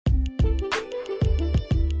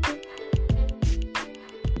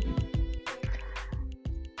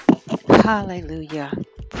Hallelujah.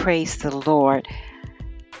 Praise the Lord.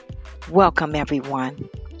 Welcome, everyone.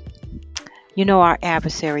 You know, our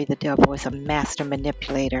adversary, the devil, is a master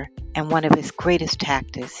manipulator, and one of his greatest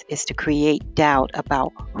tactics is to create doubt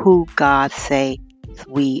about who God says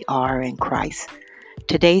we are in Christ.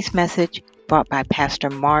 Today's message, brought by Pastor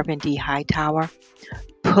Marvin D. Hightower,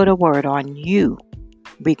 put a word on you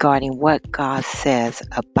regarding what God says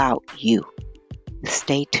about you.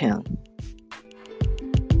 Stay tuned.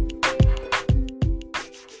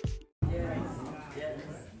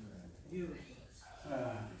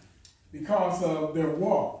 Because of their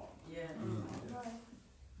walk.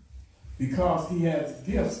 Because he has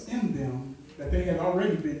gifts in them that they had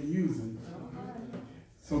already been using.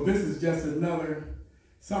 So this is just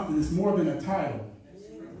something that's more than a title.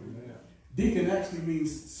 Deacon actually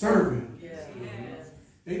means servant.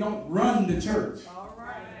 They don't run the church.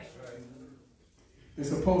 They're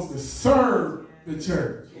supposed to serve the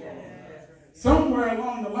church. Somewhere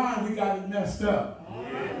along the line we got it messed up.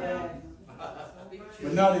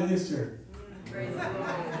 But not in this church.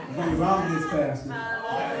 As long as I'm this pastor,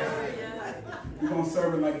 we're going to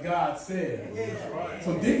serve it like God said.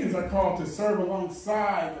 So deacons are called to serve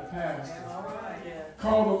alongside the pastor.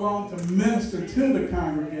 Called along to minister to the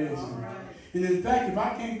congregation. And in fact, if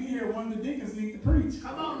I can't be here, one of the deacons need to preach.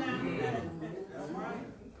 Come on now.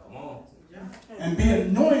 Come on. And be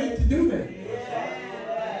anointed to do that.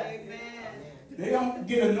 They don't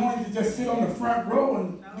get anointed to just sit on the front row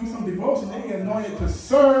and do some devotion. They get anointed to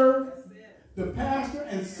serve the pastor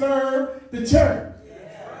and serve the church.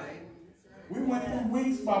 We went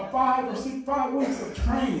through about 5 weeks of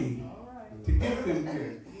training to get them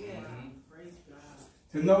here.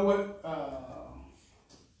 To know what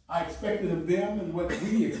I expected of them and what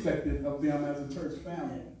we expected of them as a church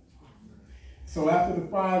family. So after the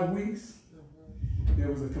 5 weeks, there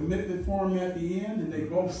was a commitment form at the end, and they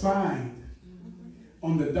both signed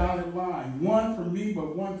on the dotted line. One for me,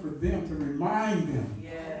 but one for them, to remind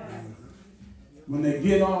them when they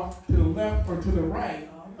get off to the left or to the right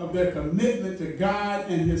of their commitment to God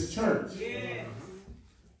and his church.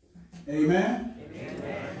 Amen?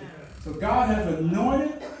 So God has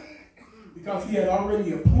anointed because he had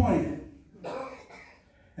already appointed,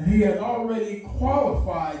 and he had already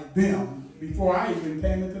qualified them before I even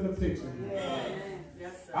came into the picture.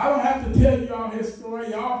 I don't have to tell y'all his story.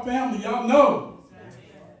 Y'all family, y'all know.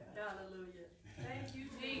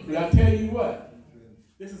 But I tell you what,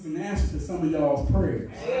 this is an answer to some of y'all's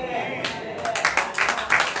prayers.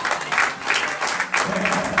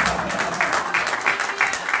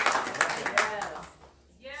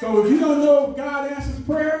 So if you don't know if God answers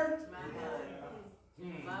prayer,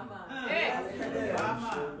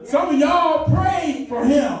 some of y'all prayed for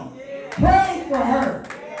him, prayed for her.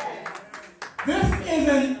 This is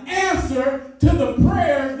an answer to the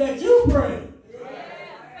prayers that you prayed.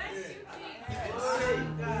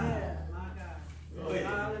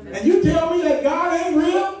 And you tell me that God ain't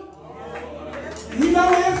real? And he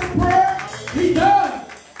don't answer prayer? He does.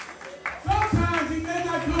 Sometimes he may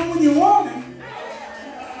not come when you want him.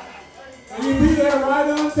 And he'll be there right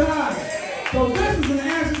on time. So this is an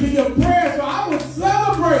answer to your prayer, so I would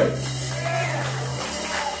celebrate.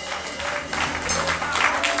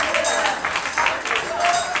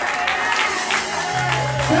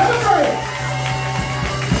 Celebrate.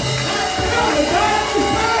 The God you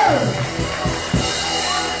serve.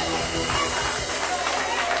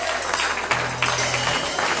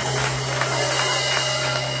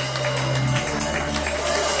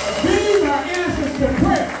 To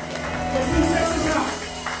prayer. But see, check this out.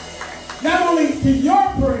 Not only to your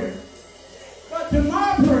prayer, but to my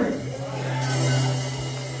prayer.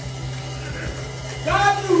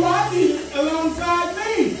 God knew I needed alongside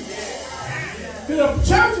me. To the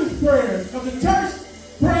church's prayers, because the church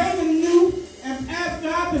prayed and knew and asked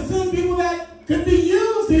God to send people that could be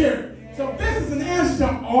used here. So this is an answer to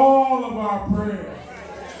all of our prayers.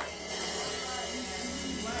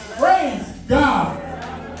 Praise God.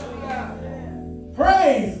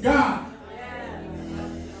 Praise God.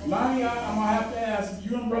 Lonnie, I'm going to have to ask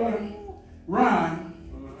you and Brother Ryan,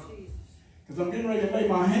 because I'm getting ready to lay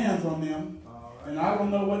my hands on them, and I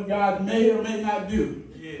don't know what God may or may not do.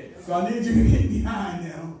 So I need you to get behind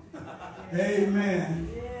them. Amen.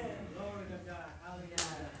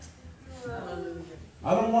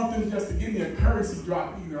 I don't want them just to give me a courtesy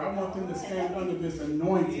drop either. I want them to stand under this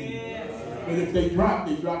anointing. But if they drop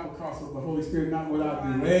because of the Holy Spirit, not what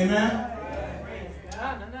I do. Amen.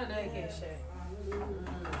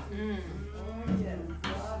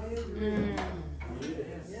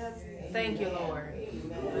 Thank you, Lord.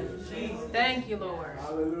 Thank you, Lord.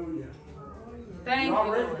 Hallelujah. Thank You've you,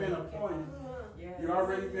 already Lord. been appointed. You've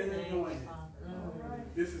already been anointed.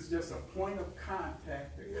 This is just a point of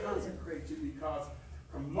contact to consecrate you, because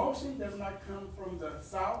promotion does not come from the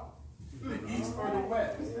south, the east, or the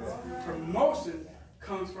west. Promotion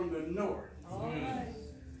comes from the north.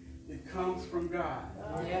 It comes from God.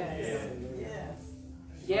 Yes.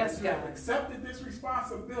 Yes, You have God. accepted this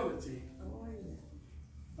responsibility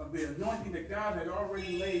of the anointing that God had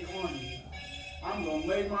already laid on you. I'm going to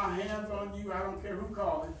lay my hands on you. I don't care who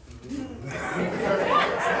calls it.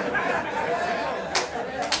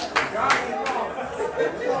 God can call it.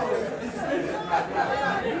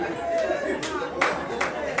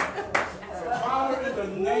 So, Father, in the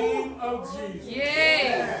name of Jesus.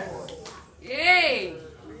 Yay. Yay.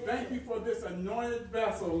 We thank you for this anointed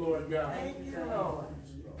vessel, Lord God. Thank you, Lord.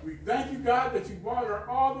 We thank you, God, that you brought her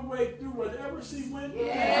all the way through whatever she went through.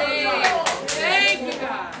 Yay. Thank you,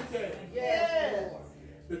 God. Okay. Yes.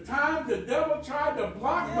 The time the devil tried to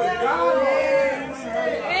block, but God already went her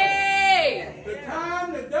life. Hey. The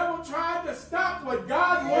time the devil tried to stop what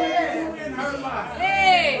God wanted to do in her life.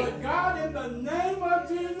 Hey. But God, in the name of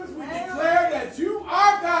Jesus, we declare that you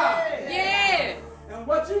are God. Yeah. And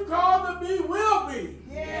what you call to be will be.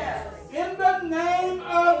 Yes. In the name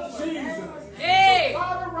of Jesus. Hey.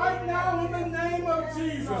 Father, right now, in the name of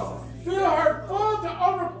Jesus, fill her full to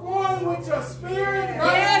overflowing with your spirit.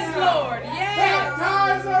 Right Yes, now. Lord. Yes.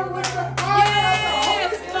 Baptize her with the fire of the Holy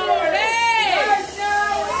Yes, Spirit. Lord. Hey. Right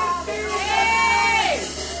now, in Jesus' Hey. name,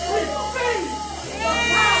 receive the power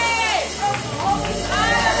Hey. of the Holy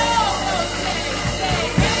Spirit.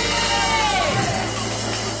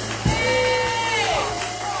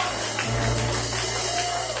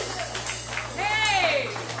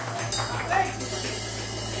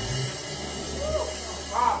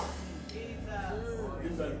 Father,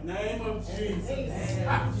 in the name of Jesus.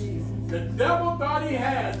 The devil thought he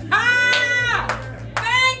had you.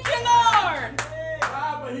 Thank you, Lord.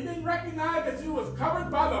 But he didn't recognize that you was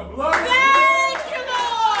covered by the blood. Thank you,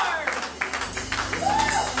 Lord.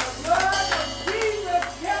 The blood of Jesus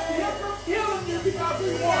kept him from killing you because he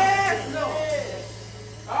wanted you.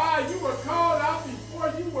 You were called out before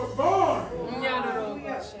you were born.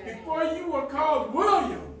 Before you were called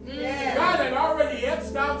William. God had already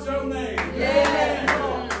etched out your name.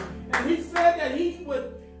 And he said that he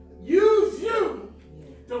would use you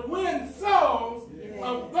to win souls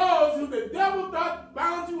of those who the devil thought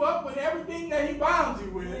bound you up with everything that he bound you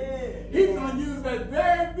with. He's going to use that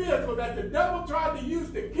very vehicle that the devil tried to use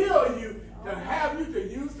to kill you to have you to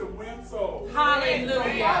use to win souls.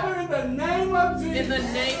 Hallelujah. Father, in the name of Jesus. In the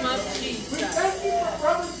name of We Jesus. thank you for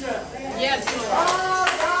Brother Jeff. Yes, Lord. Oh,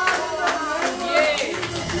 God, in the name of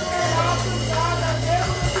Jesus, you are an awesome God that's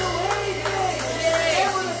able to do anything.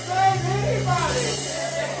 Able to save anybody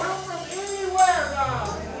that come from anywhere, God.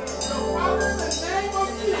 So, Father, in the name of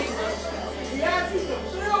Jesus, we ask you to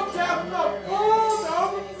fill Jeff up full to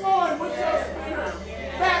overflowing with your spirit.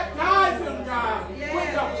 Baptize him, God,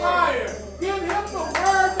 with the fire. Give him the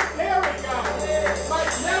word to carry, God, like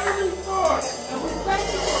never before. And we thank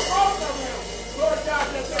you for both of them, Lord God,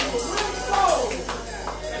 that they will win souls.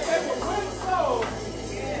 That they will win souls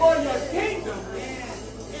for your kingdom.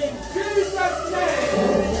 In Jesus' name.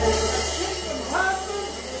 Kingdom husband,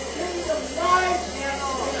 kingdom wife, and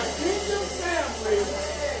a kingdom family.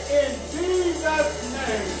 In Jesus'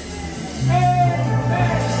 name.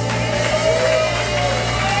 Amen.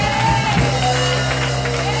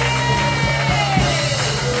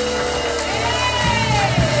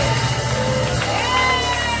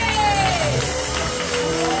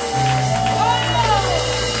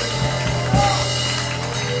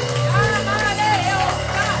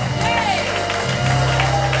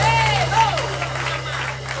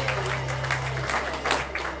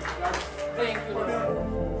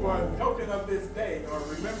 For a token of this day, or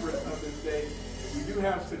remembrance of this day, we do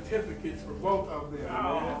have certificates for both of them.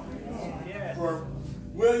 For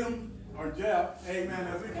William, or Jeff, amen,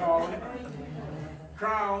 as we call him,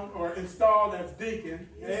 crowned or installed as deacon,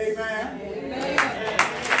 amen.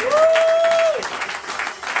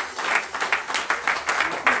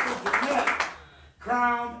 Jeanette,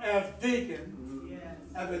 crowned as deacon,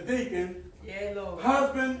 as a deacon,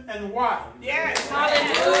 husband and wife. Hallelujah.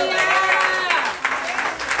 Hallelujah.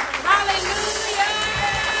 Hallelujah.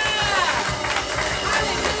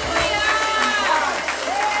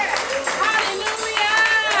 Hallelujah.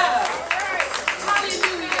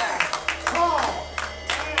 Hallelujah.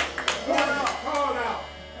 Called out.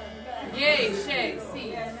 Yay, Shay,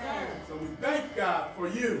 see. So we thank God for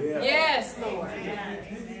you. Yes, Lord.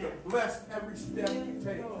 Continue to bless every step you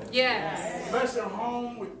take. Yes. Bless your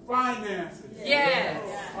home with finances. Yes.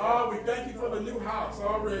 Oh, we thank you for the new house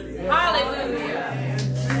already. Hallelujah. In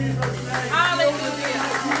Jesus' name. Hallelujah.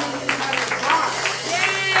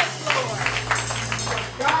 Yes, Lord.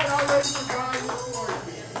 God already provided for you.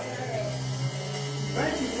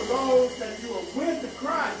 Thank you for those that you are with the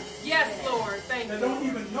Christ. Yes, Lord. Thank That you. don't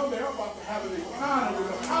even know they're about to have an encounter with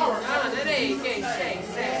the power of God.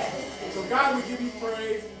 So God, we give you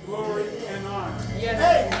praise, glory, and honor.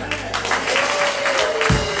 Yes. Amen.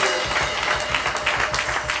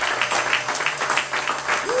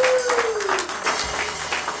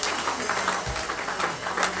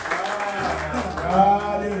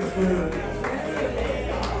 God is good.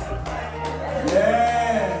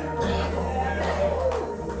 Yeah.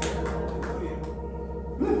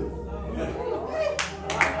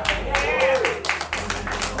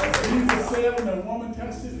 Jesus said when the woman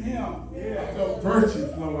touches him, the virtue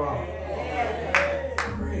flow out.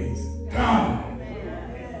 Praise God.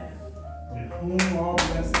 From whom all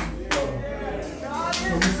blessings flow.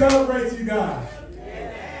 So we celebrate you, God.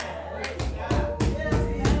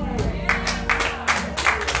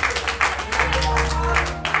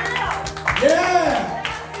 Yeah!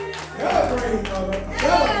 Celebrate, brother.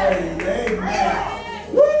 Celebrate.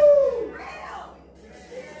 Amen. Woo!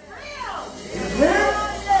 It's real?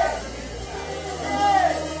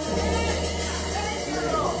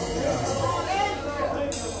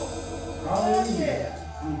 Hallelujah.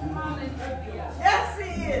 Yes, he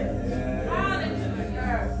is.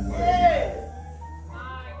 Hallelujah. Yes.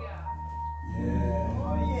 My God. Yeah.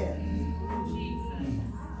 Oh, yes. Jesus.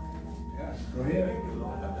 Yeah. Go ahead.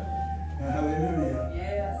 Hallelujah.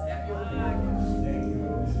 Yes. Thank you,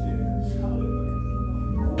 Holy Spirit.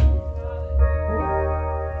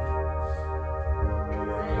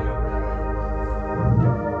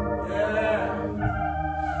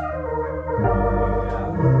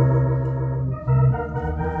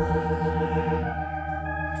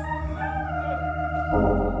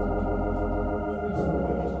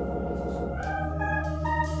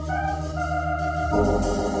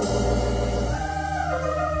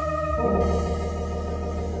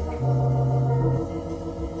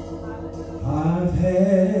 I've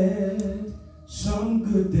had some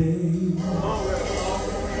good days.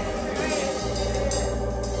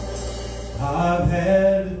 I've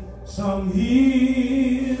had some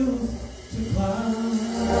hills to climb.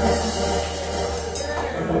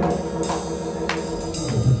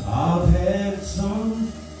 I've had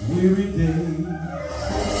some weary days.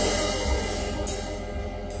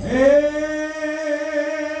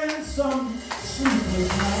 And some sleepless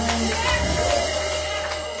nights.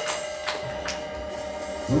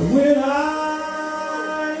 But when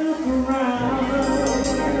I look around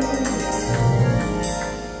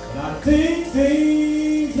and I think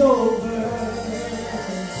things over,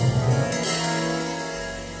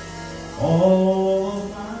 all of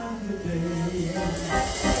my good days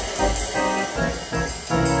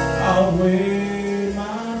outweigh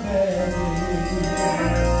my bad days.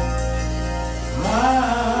 I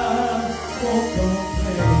won't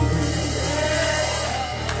complain.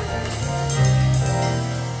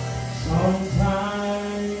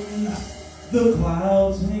 Sometimes the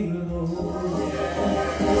clouds hang low.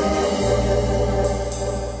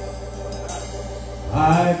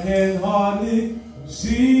 I can hardly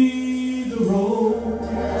see the road.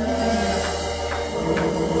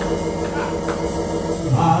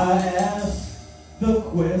 I ask the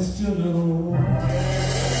question, Lord,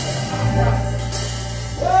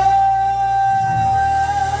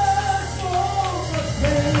 what's so much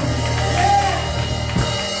pain?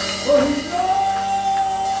 For he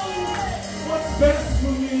knows what's best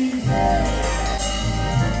for me.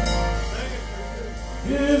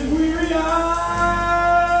 His weary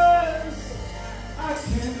eyes I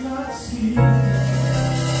cannot see, but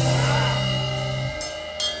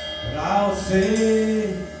I'll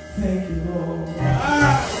say thank you, Lord.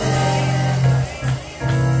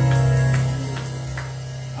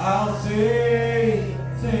 I'll say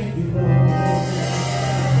thank you, Lord.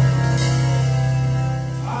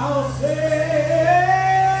 I'll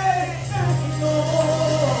say thank you,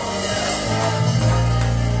 Lord.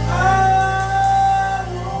 I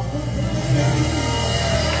won't complain.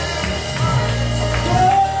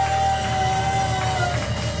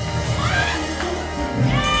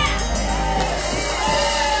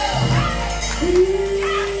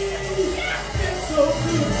 He's been so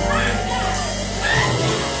good.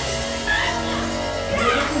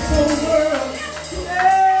 This whole world could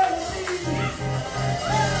ever be.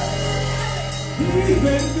 He's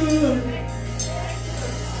been good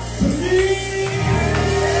to me.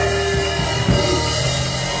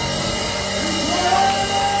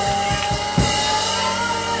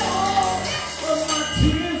 All of my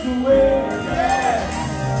tears away.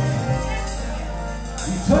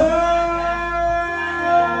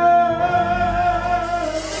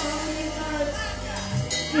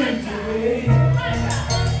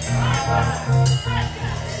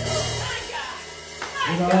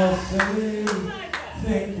 And I'll say,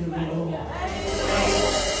 thank you, Lord.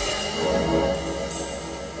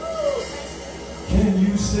 Can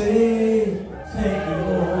you say, thank you,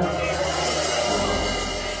 Lord?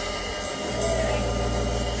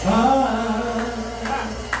 I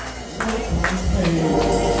want to say,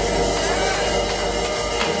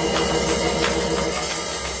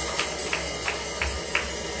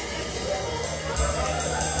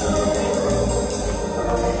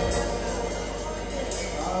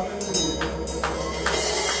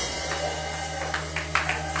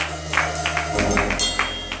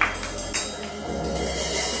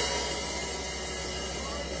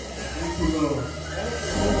 Thank you, Lord.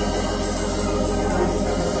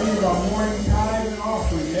 Receive our morning tithe and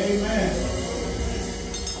offering. Amen.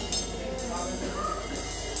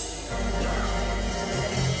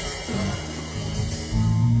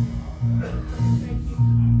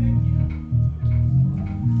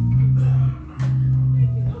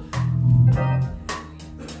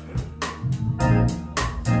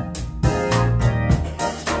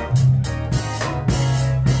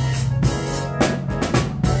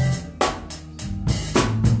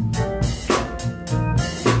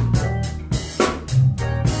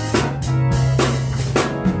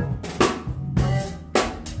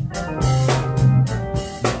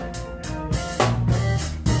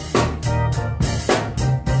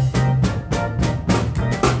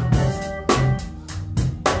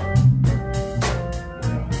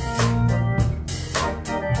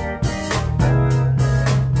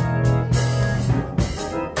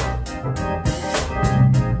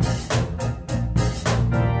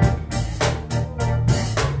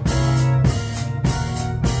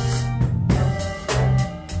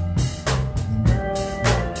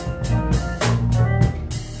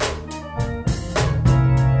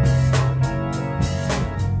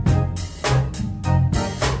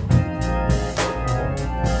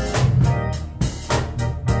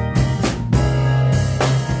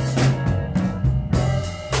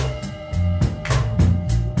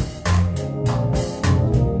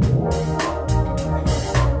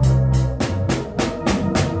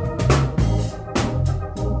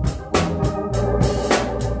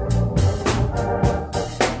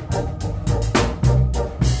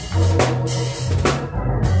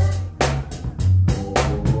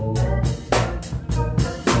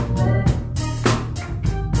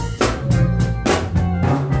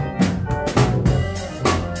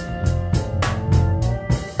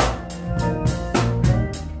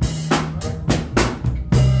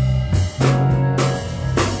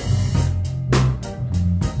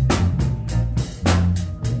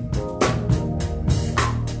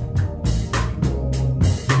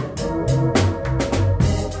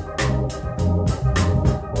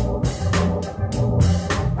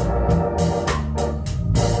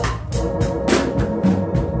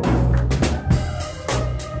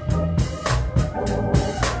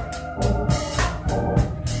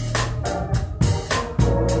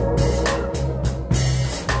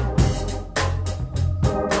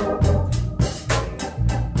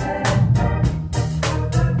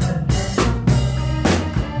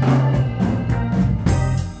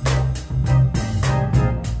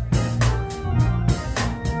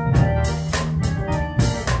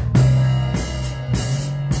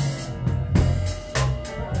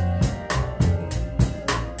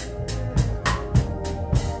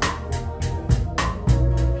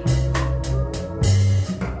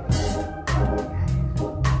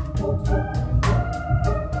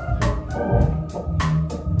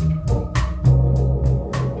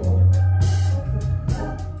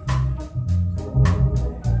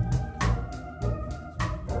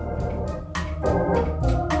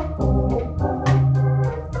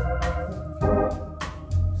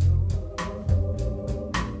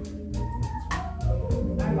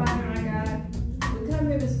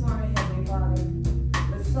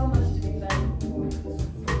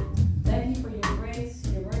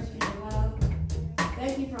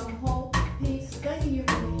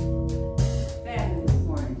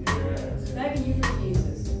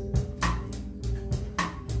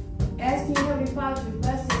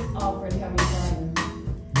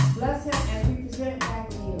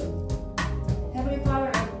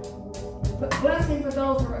 Blessing for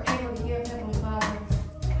those who are able to give, Heavenly Father.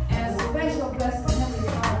 And a special blessing, Heavenly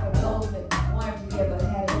Father, for those that wanted to give but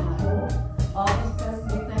had it not. All this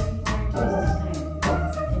blessing, we thank you for in Jesus' name.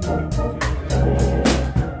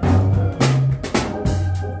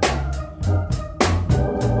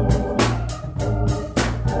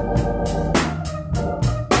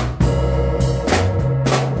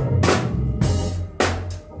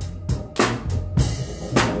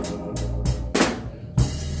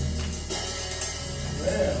 Amen.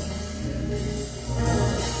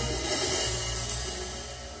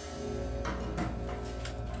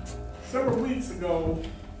 several weeks ago,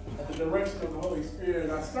 at the direction of the Holy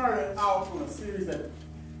Spirit, I started out on a series that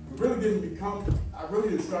really didn't become, I really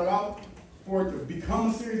didn't start out for it to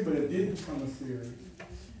become a series, but it did become a series.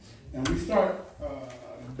 And we start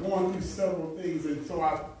going through several things, and so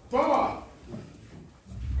I thought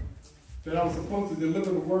that I was supposed to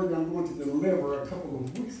deliver the word that I'm going to deliver a couple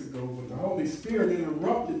of weeks ago, but the Holy Spirit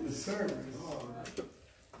interrupted the service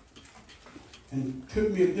and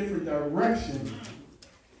took me a different direction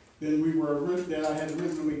than that I had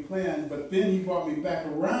originally planned. But then he brought me back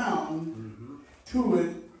around to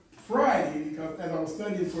it Friday, because as I was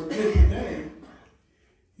studying for this today,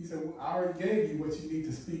 he said, well, I already gave you what you need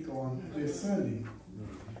to speak on this Sunday.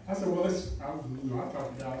 I said, well, I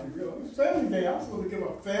talked about it. It's family day. I'm supposed to give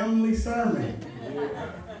a family sermon.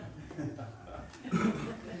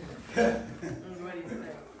 I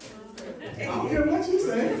don't care what you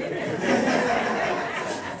say.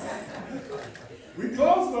 We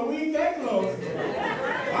close, but we ain't that close.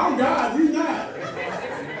 I'm God, you not.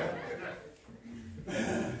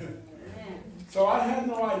 So I had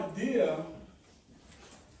no idea.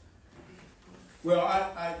 Well,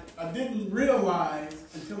 I didn't realize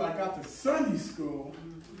until I got to Sunday school,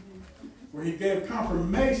 where he gave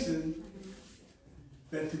confirmation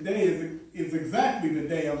that today is exactly the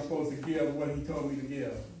day I'm supposed to give what he told me to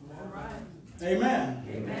give. All right. Amen.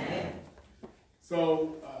 Amen.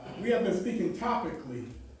 So we have been speaking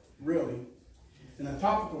topically, really. In a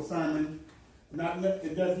topical sermon,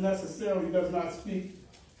 it does not speak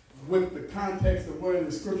with the context of where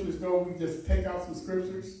the scriptures go. We just take out some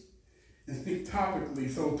scriptures and speak topically.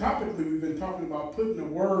 So topically, we've been talking about putting the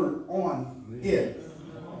word on it.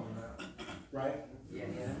 Right? Yeah.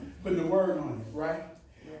 Putting the word on it, right?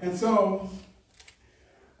 And so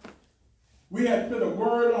we had put a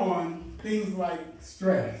word on things like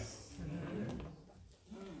stress,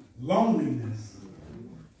 loneliness,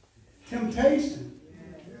 temptation,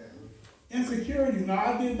 insecurities. Now,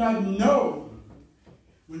 I did not know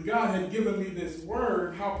when God had given me this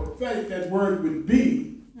word how prophetic that word would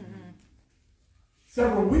be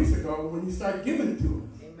several weeks ago when he started giving it to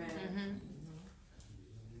us. Amen.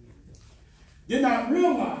 Did not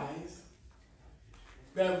realize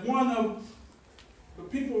that one of the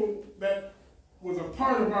people that was a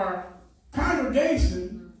part of our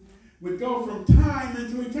congregation would go from time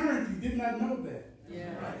into eternity. Did not know that.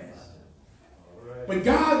 Yeah. Right. But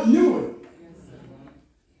God knew it.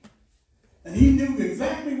 And he knew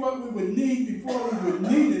exactly what we would need before we would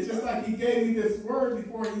need it, just like he gave me this word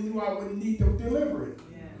before he knew I would need to deliver it.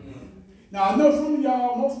 Yeah. Now, I know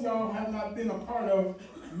most of y'all have not been a part of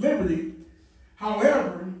Liberty.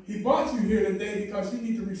 However, he brought you here today because you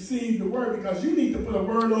need to receive the word, because you need to put a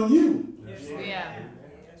word on you. Yeah.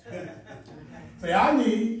 Say, I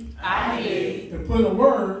need to put a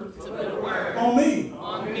word on me.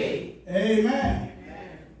 On me. Amen.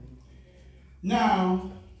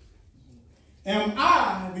 Now, am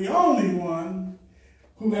I the only one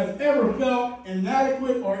who has ever felt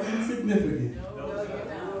inadequate or insignificant?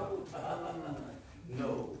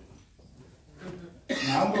 No.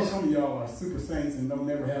 Now, I know some of y'all are super saints and don't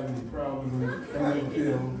never have any problems and don't ever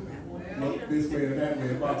feel this way or that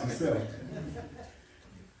way about yourself.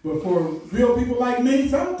 But for real people like me,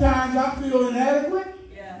 sometimes I feel inadequate.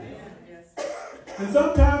 And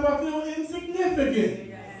sometimes I feel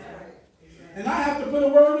insignificant. And I have to put a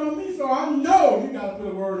word on me, so I know you got to put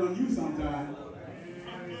a word on you sometime.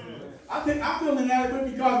 I feel inadequate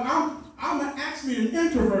because I'm actually an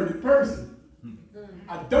introverted person.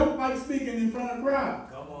 I don't like speaking in front of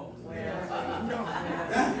crowds. Come on.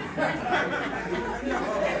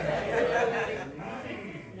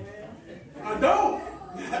 I don't.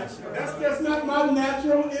 That's not my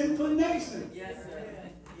natural inclination. Yes, sir.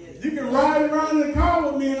 You can ride around in the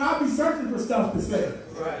car with me and I'll be searching for stuff to say.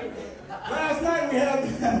 Right. Last night we had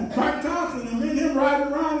Mike Thompson and me and him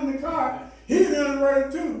riding around in the car. He's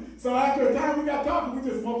introverted too. So after a time we got talking, we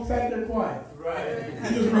just sat there quiet. Right.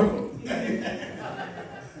 And just rode.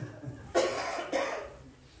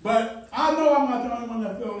 But I know I'm not the only one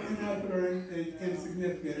that felt inadequate or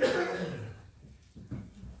insignificant.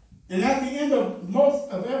 And at the end of most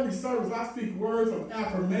of every service, I speak words of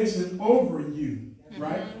affirmation over you,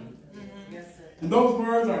 right? Mm-hmm. Yes, sir. And those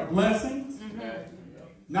words are blessings,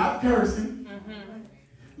 not cursing,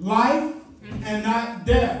 life, and not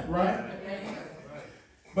death, right?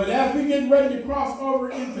 But as we get ready to cross over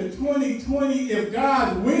into 2020, if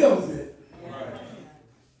God wills it,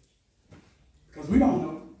 because we don't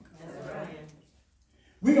know,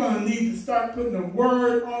 we're going to need to start putting a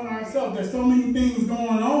word on ourselves. There's so many things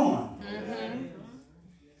going on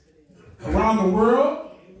around the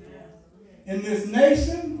world, in this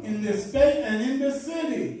nation, in this state, and in this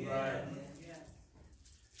city. Right.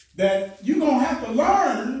 that you're going to have to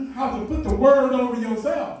learn how to put the word over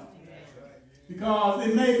yourself. Because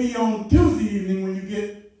it may be on Tuesday evening when you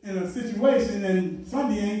get in a situation and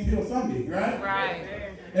Sunday ain't till Sunday, right? Right.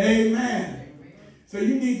 Amen. So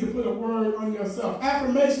you need to put a word on yourself.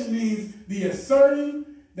 Affirmation means the asserting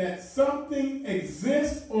that something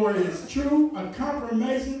exists or is true, a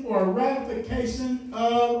confirmation or a ratification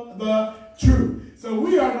of the truth. So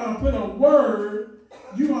we are going to put a word.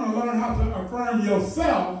 You're going to learn how to affirm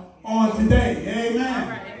yourself on today. Amen.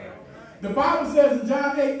 Right. The Bible says in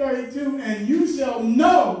John 8:32, and you shall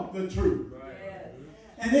know the truth.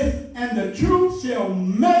 And the truth shall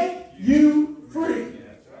make you free.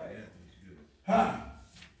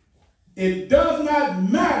 It does not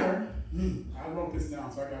matter. I wrote this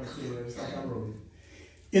down, so I got to say it. It's like I wrote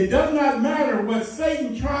it. It does not matter what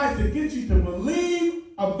Satan tries to get you to believe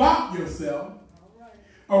about yourself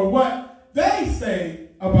or what they say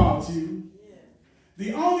about you.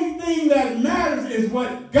 The only thing that matters is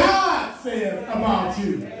what God says about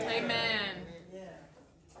you. Amen.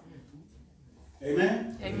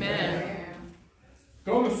 Amen? Amen.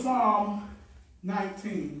 Go to Psalm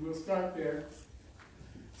 19. We'll start there.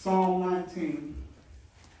 Psalm 19.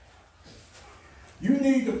 You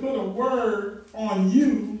need to put a word on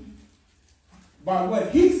you by what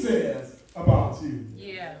he says about you.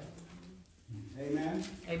 Yeah. Amen?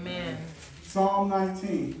 Amen. Psalm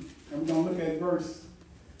 19. And we're going to look at verse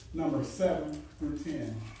number 7 through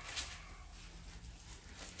 10.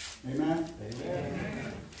 Amen?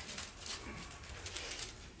 Amen.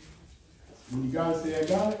 When you got it, say, I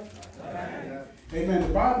got it. Amen.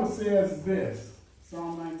 The Bible says this.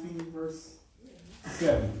 Psalm 19, verse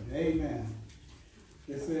 7. Amen.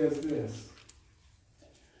 It says this.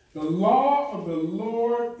 The law of the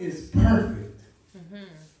Lord is perfect,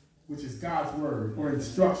 which is God's word, or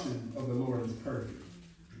instruction of the Lord is perfect,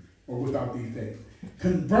 or without defect.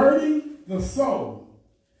 Converting the soul.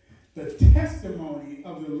 The testimony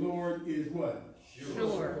of the Lord is what?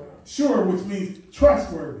 Sure. Sure, which means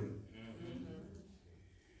trustworthy.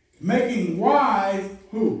 Making wise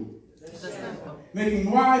who? The simple.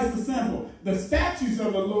 Making wise the simple. The statutes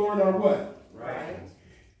of the Lord are what? Right.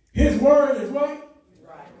 His word is what?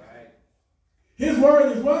 Right. His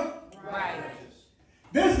word is what? Right.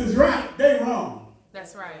 This is right. They wrong.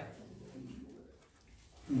 That's right.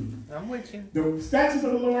 I'm with you. The statutes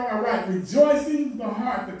of the Lord are right. Rejoicing the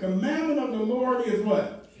heart. The commandment of the Lord is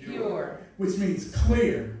what? Pure. Which means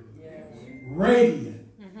clear. Radiant.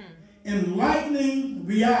 Enlightening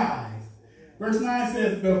the eyes. Verse 9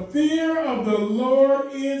 says, the fear of the Lord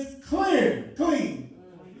is clean,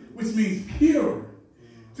 which means pure.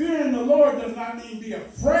 Fearing the Lord does not mean be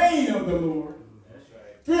afraid of the Lord.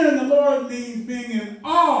 Fearing the Lord means being in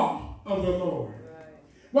awe of the Lord.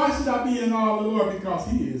 Why should I be in awe of the Lord? Because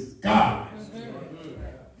he is God.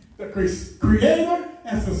 The creator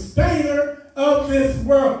and sustainer of this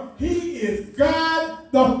world. He is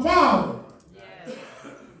God the Father.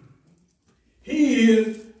 He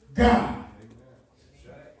is God.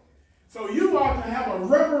 So you ought to have a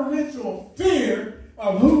reverential fear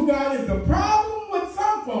of who God is. The problem with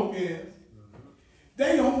some folk is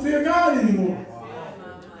they don't fear God anymore.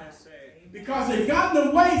 Because they've gotten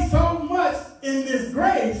away so much in this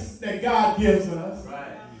grace that God gives us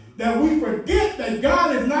that we forget that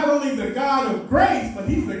God is not only the God of grace, but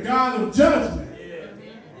he's the God of judgment.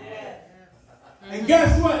 And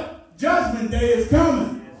guess what? Judgment day is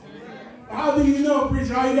coming. How do you know,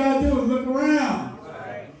 preacher? All you got to do is look around.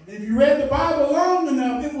 If you read the Bible long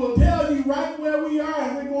enough, it will tell you right where we are,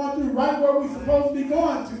 and we're going through right where we're supposed to be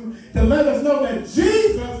going to let us know that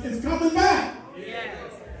Jesus is coming back. Yes.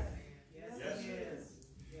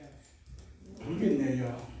 I'm getting there,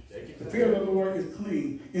 y'all. The fear of the Lord is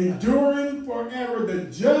clean. Enduring forever. The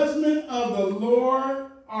judgment of the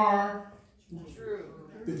Lord are True.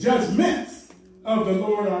 the judgments of the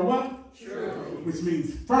Lord are what? True. Which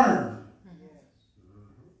means firm.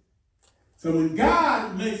 So when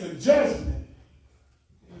God makes a judgment,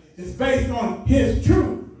 it's based on his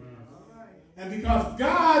truth. And because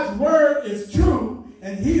God's word is true,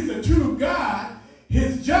 and he's a true God,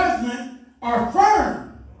 his judgments are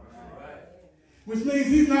firm. Which means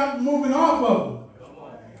he's not moving off of them.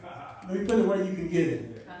 Let me put it where you can get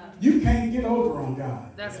it. You can't get over on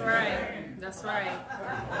God. That's right. That's right.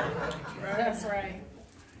 That's right.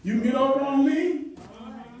 You can get over on me,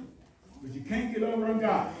 but you can't get over on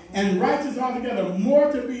God. And righteous altogether,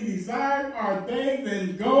 more to be desired are they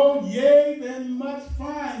than gold, yea, than much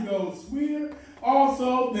fine gold, sweeter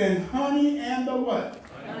also than honey and the what?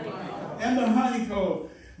 And the honeycomb.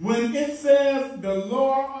 When it says the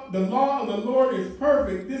law of the Lord is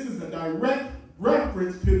perfect, this is a direct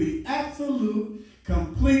reference to the absolute,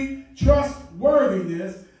 complete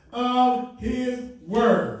trustworthiness of his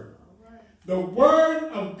word. The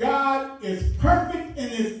word of God is perfect in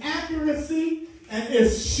its accuracy and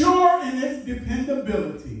is sure in its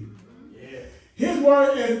dependability. His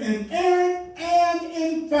word is inerrant and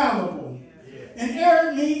infallible.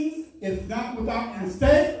 Inerrant means it's not without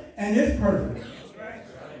mistake and it's perfect.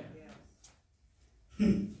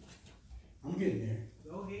 I'm getting there.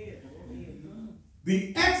 Go ahead.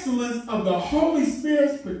 The excellence of the Holy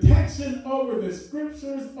Spirit's protection over the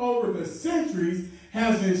scriptures over the centuries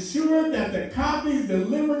has ensured that the copies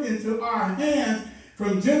delivered into our hands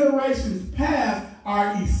from generations past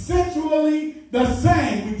are essentially the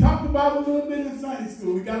same. We talked about it a little bit in Sunday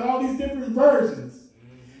school. We got all these different versions.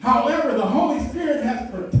 However, the Holy Spirit has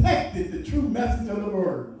protected the true message of the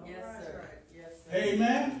word. Yes, sir. Yes, sir.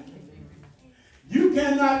 Amen. You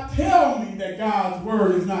cannot tell me that God's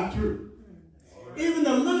word is not true. Even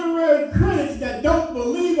the literary critics that don't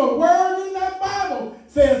believe a word in that Bible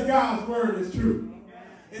says God's word is true.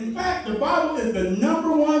 In fact, the Bible is the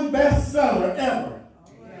 #1 bestseller ever.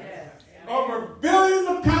 Over billions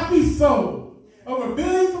of copies sold. Over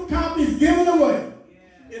billions of copies given away.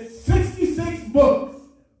 It's 66 books.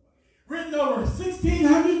 Written over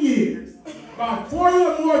 1,600 years by 40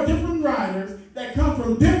 or more different writers that come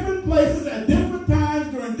from different places at different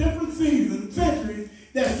times during different seasons, centuries,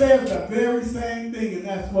 that says the very same thing, and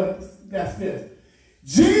that's this.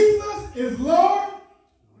 Jesus is Lord.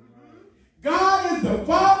 God is the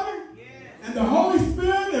Father. And the Holy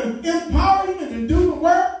Spirit is empowering him to do the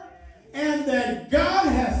work. And that God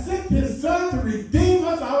has sent his Son to redeem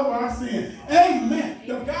us out of our sin. Amen.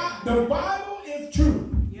 The Bible is true.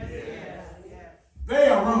 They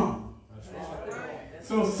are wrong.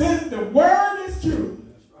 So since the word is true,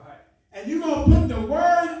 and you're going to put the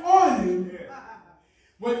word on you,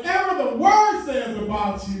 whatever the word says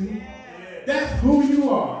about you, that's who you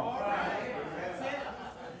are.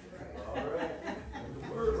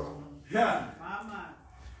 Yeah.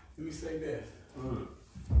 Let me say this.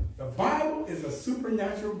 The Bible is a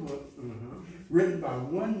supernatural book written by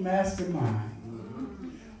one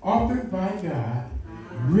mastermind, authored by God,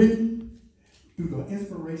 written through the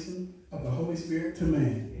inspiration of the Holy Spirit to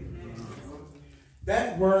man.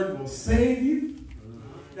 That word will save you.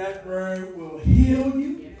 That word will heal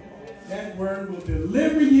you. That word will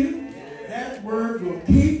deliver you. That word will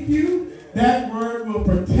keep you. That word will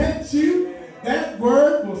protect you. That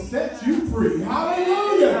word will set you free.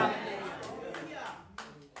 Hallelujah.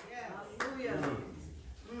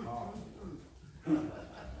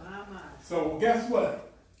 So guess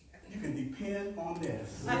what? You can depend on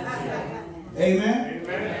this. Amen?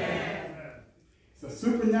 Amen. It's a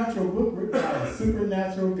supernatural book written by a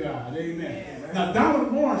supernatural God. Amen. Now,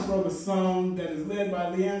 Donald Lawrence wrote a song that is led by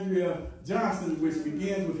Leandria Johnson, which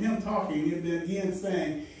begins with him talking and then again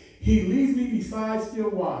saying, "He leads me beside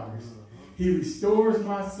still waters. He restores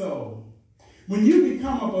my soul." When you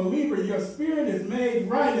become a believer, your spirit is made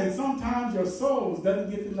right, and sometimes your soul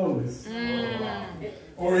doesn't get the notice.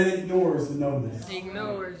 Or it ignores the notice.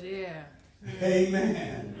 Ignores, yeah.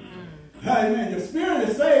 Amen. Amen. Your spirit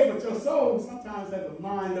is saved, but your soul sometimes has a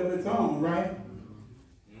mind of its own, right?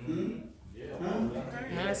 Huh?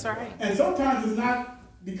 That's right. And sometimes it's not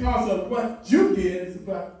because of what you did,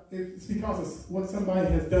 it's because of what somebody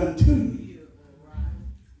has done to you.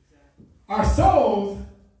 Our souls,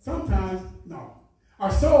 sometimes, no.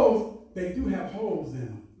 Our souls, they do have holes in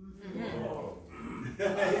them.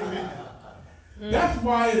 Amen. That's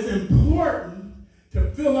why it's important to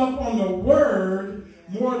fill up on the word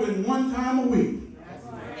more than one time a week.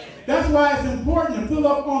 That's why it's important to fill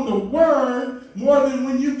up on the word more than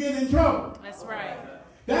when you get in trouble. That's right.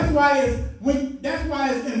 That's why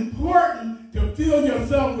it's important to fill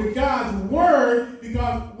yourself with God's word,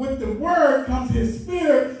 because with the word comes his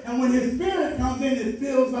spirit, and when his spirit comes in, it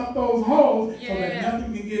fills up those holes so that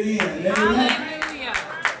nothing can get in. Amen. Hallelujah.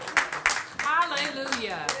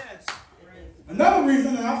 Hallelujah. Another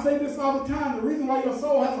reason, and I say this all the time, the reason why your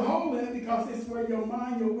soul has a hole in it, because it's where your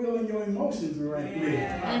mind, your will, and your emotions are right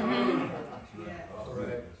there.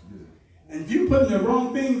 And if you put the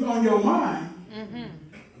wrong things on your mind,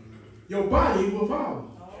 your body will follow.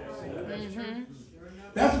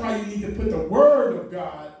 That's why you need to put the word of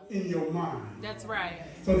God in your mind. That's right.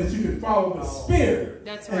 So that you can follow the spirit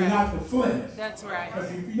and not the flesh. That's right.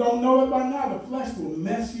 Because if you don't know it by now, the flesh will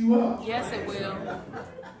mess you up. Yes, it will.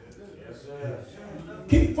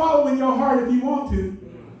 Keep following your heart if you want to.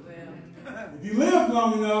 If you live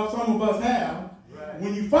long enough, some of us have,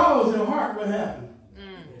 when you follow your heart, what happens?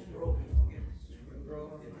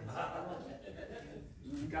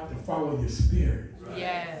 You got to follow your spirit.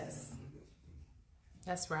 Yes.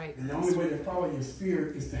 That's right. And the only way to follow your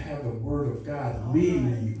spirit is to have the word of God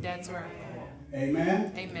leading you. That's right.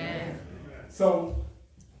 Amen? Amen. So,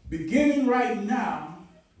 beginning right now,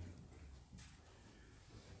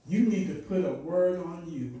 you need to put a word on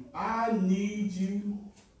you. I need you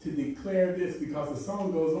to declare this, because the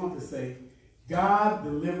song goes on to say, God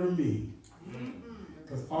deliver me.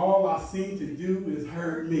 Because all I seem to do is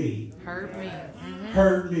hurt me. Hurt me. Mm-hmm.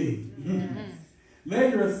 Hurt me. Mm-hmm.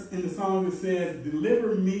 Later in the song it says,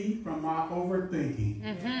 deliver me from my overthinking.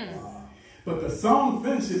 Mm-hmm. But the song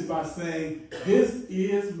finishes by saying, this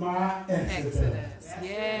is my exodus. Exodus.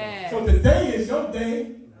 Yeah. So today is your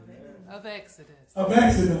day Of Exodus. of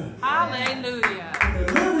exodus. Hallelujah. To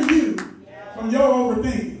deliver you from your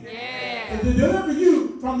overthinking. Yeah. And to deliver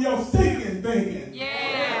you from your stinking thinking.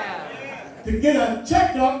 Yeah. To get a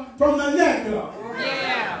checkup from the neck up.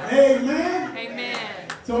 Yeah. Amen. Amen.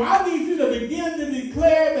 So I need you to begin to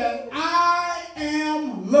declare that I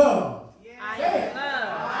am loved. I Say it.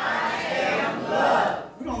 am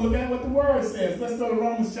loved. We're going to look at what the word says. Let's go to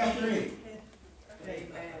Romans chapter 8.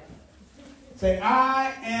 Say,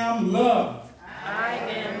 I am loved. I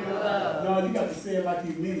am loved. No, you got to say it like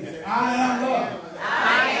you mean it. Say, I am loved.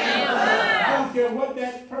 I am loved. I don't care what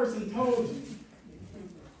that person told you.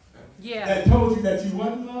 Yeah. That told you that you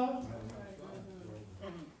wasn't loved.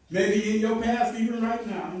 Maybe in your past, even right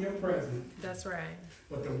now, in your present. That's right.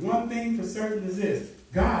 But the one thing for certain is this.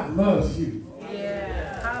 God loves you.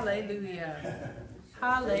 Yeah. Hallelujah.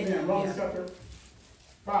 Amen. Romans Hallelujah. chapter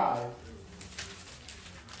 5,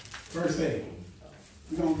 verse 8.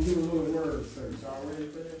 We're going to do a little word search. Y'all ready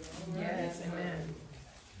for this? Yes. Amen.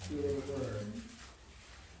 Do a little word.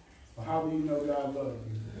 Well, how do you know God loves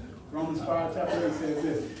you? Romans 5, chapter 8 says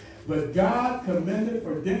this. But God commended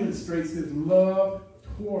or demonstrates his love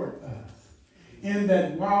toward us, in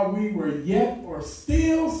that while we were yet or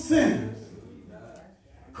still sinners,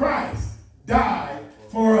 Christ died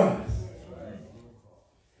for us.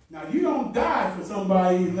 Now, you don't die for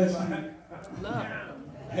somebody unless you Love.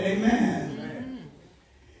 Amen.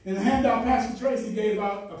 In the handout Pastor Tracy gave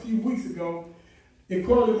out a few weeks ago, it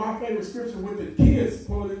quoted my favorite scripture with the kids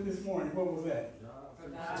quoted this morning. What was that?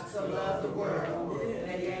 God so loved the world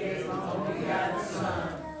that he gave his only begotten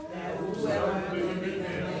Son, that whosoever believeth in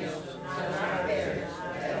him shall not perish,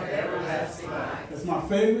 but have everlasting life. That's my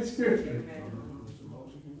favorite scripture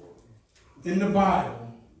in the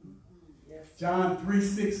Bible. John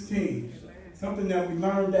 3:16. Something that we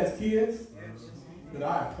learned as kids, but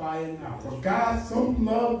I apply it now. For God so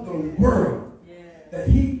loved the world that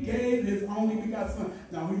he gave his only begotten Son.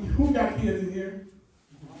 Now, who got kids in here?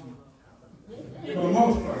 For the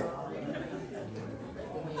most part.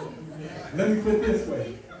 Let me put it this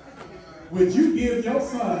way. Would you give your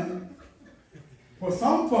son for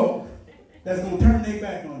some folk that's going to turn their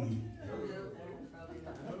back on you?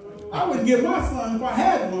 I wouldn't give my son if I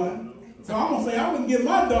had one. So I'm going to say I wouldn't give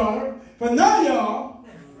my daughter for none of y'all,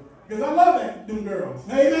 because I love them girls.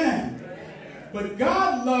 Amen. But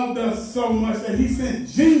God loved us so much that he sent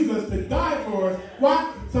Jesus to die for us.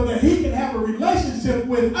 Why? So that he can have a relationship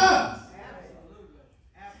with us.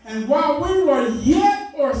 And while we were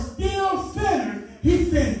yet or still sinners, he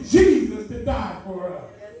sent Jesus to die for us.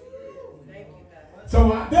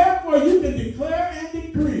 So therefore you can declare and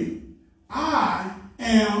decree, I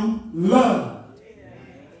am loved.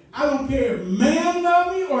 I don't care if man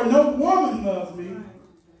loves me or no woman loves me.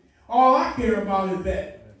 All I care about is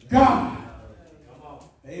that God.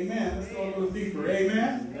 Amen. Let's go a little deeper.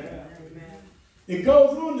 Amen. It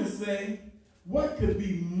goes on to say, what could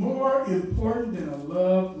be more important than a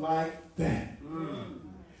love like that?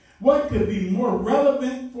 What could be more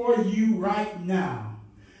relevant for you right now?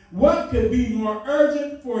 What could be more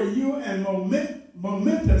urgent for you and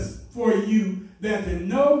momentous for you than to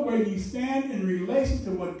know where you stand in relation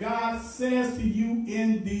to what God says to you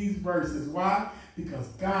in these verses? Why? Because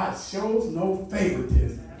God shows no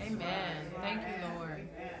favoritism. Amen. Thank you, Lord.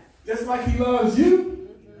 Just like he loves you,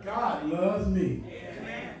 God loves me.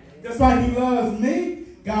 Just like he loves me,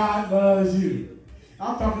 God loves you.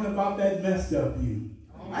 I'm talking about that messed up you.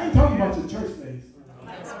 I ain't talking about your church face.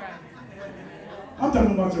 That's right. I'm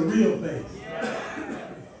talking about your real face.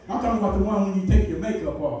 I'm talking about the one when you take your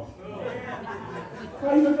makeup off.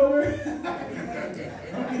 Why you look over there?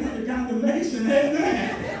 Don't get into condemnation,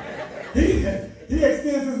 amen. He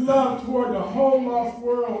extends his love toward the whole lost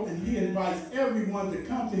world, and he invites everyone to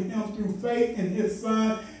come to him through faith in his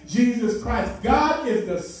Son, Jesus Christ. God is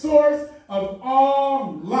the source of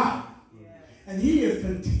all life, and he is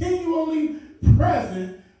continually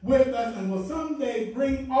present with us and will someday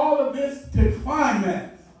bring all of this to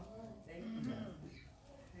climax.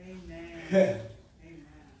 Amen.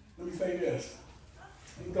 Let me say this.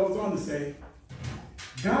 It goes on to say,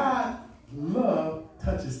 God's love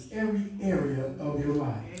touches every area of your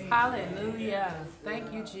life. Hallelujah.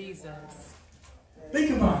 Thank you, Jesus.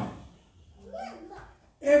 Think about it.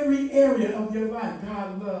 Every area of your life,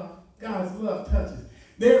 God's love touches.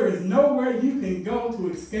 There is nowhere you can go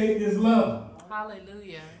to escape his love.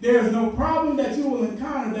 Hallelujah. There is no problem that you will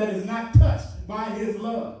encounter that is not touched by his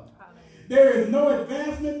love. There is no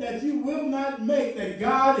advancement that you will not make that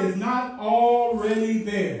God is not already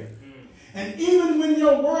there. And even when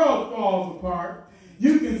your world falls apart,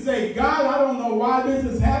 you can say, God, I don't know why this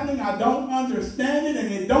is happening. I don't understand it,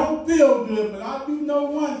 and it don't feel good. But I do know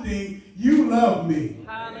one thing. You love me.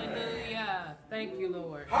 Hallelujah. Thank you,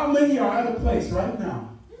 Lord. How many are at a place right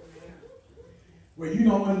now where you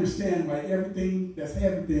don't understand why everything that's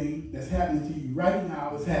happening to you right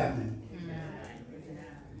now is happening?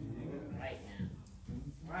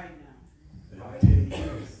 Right now. But I'll tell you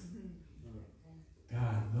this.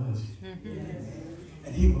 God loves you.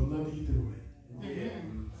 And he will love you through it.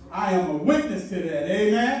 I am a witness to that.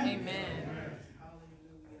 Amen? Amen.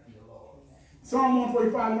 Psalm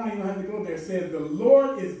 145:9, you don't have to go there, says, the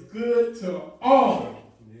Lord is good to all.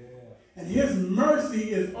 And his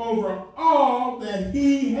mercy is over all that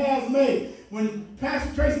he has made. When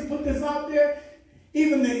Pastor Tracy put this out there,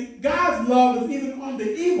 even God's love is even on the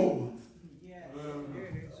evil ones.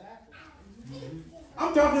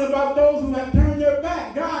 I'm talking about those who have turned their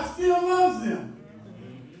back. God still loves them.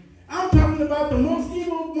 I'm talking about the most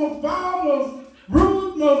evil, most vile, most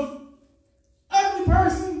rude, most ugly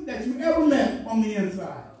person that you ever met on the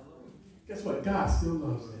inside. Guess what? God still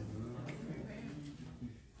loves them.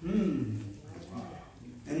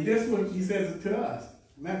 And guess what he says to us?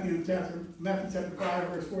 Matthew chapter 5,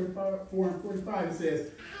 verse 44 and 45, it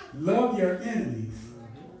says, love your enemies.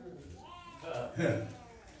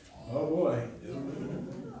 Oh boy.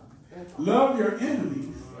 Love your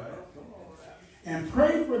enemies and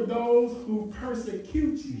pray for those who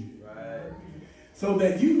persecute you, so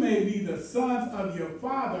that you may be the sons of your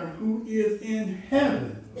Father who is in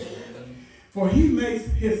heaven. For he makes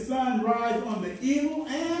his sun rise on the evil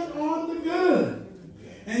and on the good,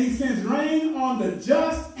 and he sends rain on the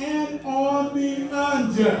just and on the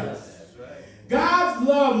unjust. God's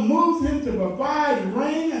love moves him to provide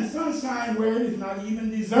rain and sunshine where it is not even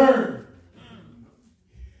deserved.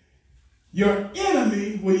 Your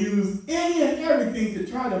enemy will use any and everything to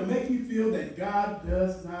try to make you feel that God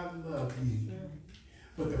does not love you.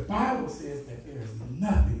 But the Bible says that there is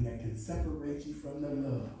nothing that can separate you from the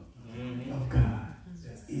love of God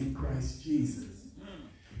that's in Christ Jesus.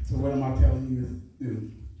 So what am I telling you to do?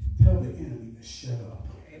 Tell the enemy to shut up.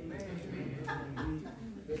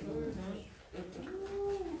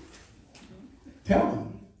 Tell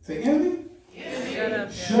him. Say, enemy,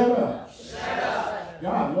 shut up.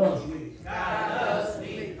 God loves me.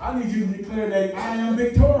 I need you to declare that I am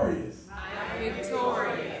victorious.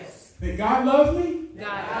 That God loves me.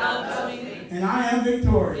 And I am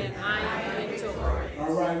victorious.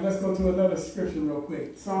 All right, let's go to another scripture real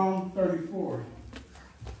quick. Psalm 34.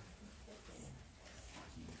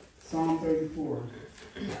 Psalm 34.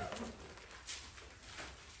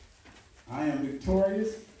 I am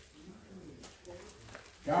victorious.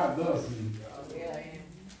 God loves me.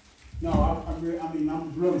 No,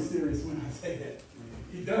 I'm really serious when I say that.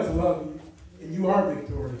 He does love you, and you are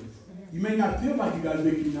victorious. You may not feel like you got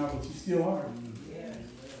victory now, but you still are.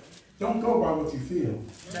 Don't go by what you feel.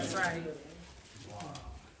 That's right.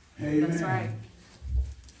 Amen. That's right.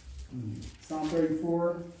 Psalm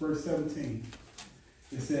 34, verse 17.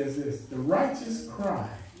 It says this: the righteous cry.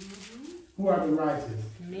 Who are the righteous?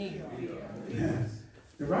 Me. Yes.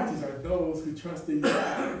 The righteous are those who trust in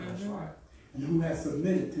God and who have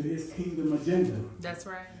submitted to his kingdom agenda. That's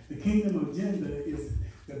right. The kingdom agenda is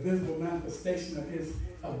the visible manifestation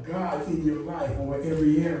of God in your life or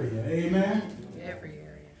every area. Amen? Every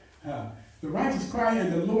area. The righteous cry,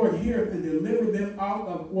 and the Lord heareth and deliver them out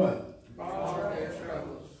of what? All their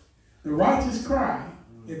troubles. The righteous cry.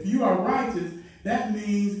 If you are righteous, that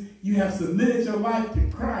means you have submitted your life to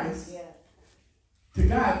Christ, to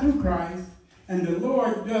God through Christ, and the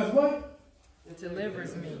Lord does what? It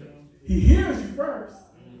delivers me. He hears you first.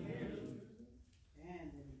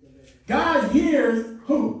 God hears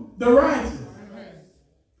who? The righteous.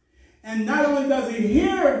 And not only does he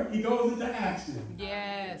hear, he goes into action.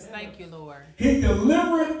 Yes, thank you, Lord. He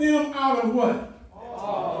delivered them out of what?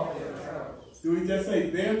 All their troubles. Do we just say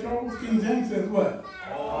their troubles? King James says what?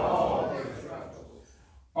 All their troubles.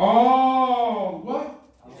 All what?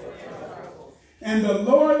 Their troubles. And the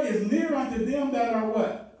Lord is near unto them that are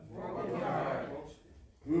what? Broken hearted.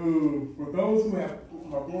 Ooh, for those who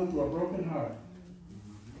are going through a broken heart.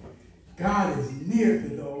 God is near to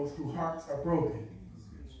those whose hearts are broken.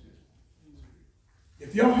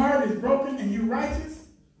 If your heart is broken and you're righteous,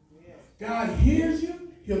 God hears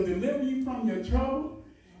you. He'll deliver you from your trouble.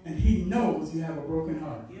 And he knows you have a broken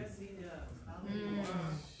heart. Yes, he does.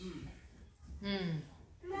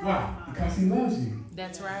 Why? Because he loves you.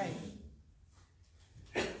 That's right.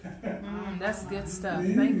 That's good stuff.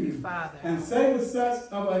 Thank you, Father. And save us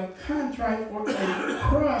such of a contrite or a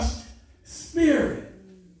crushed spirit.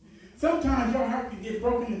 Sometimes your heart can get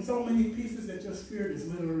broken in so many pieces that your spirit is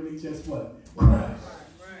literally just what? Crushed.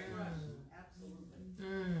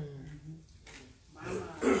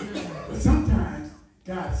 But sometimes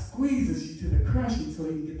God squeezes you to the crushing so he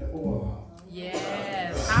can get the oil off.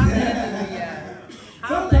 Yes. Hallelujah.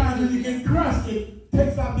 Sometimes when you get crushed, it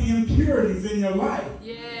takes out the impurities in your life.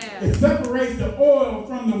 Yes. It separates the oil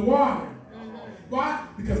from the water. Why?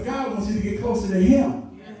 Because God wants you to get closer to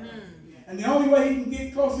him. And the only way he can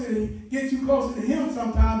get you closer to him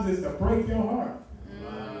sometimes is to break your heart.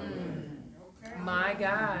 My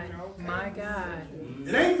God. My God.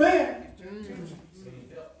 It ain't fair.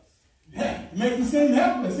 Hey, it makes you seem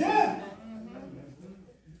helpless, yeah.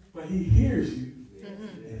 But he hears you,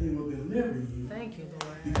 and he will deliver you. Thank you,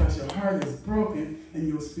 Lord. Because your heart is broken and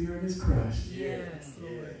your spirit is crushed. Yes,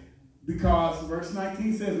 Lord. Because verse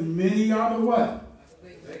 19 says, many are the what?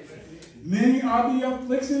 Many are the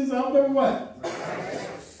afflictions of the what?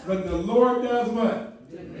 But the Lord does what?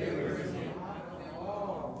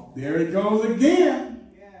 There it goes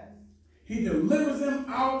again. He delivers them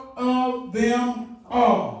out of them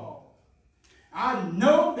all. I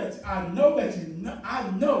know that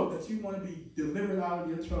you want to be delivered out of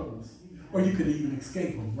your troubles. Or you could even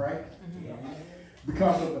escape them, right?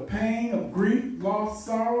 Because of the pain of grief, loss,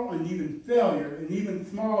 sorrow, and even failure, and even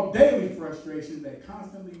small daily frustration that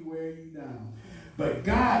constantly wear you down. But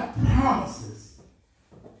God promises.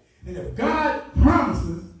 And if God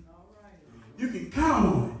promises, you can count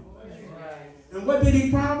on it. And what did he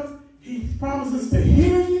promise? He promises to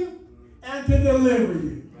hear you and to deliver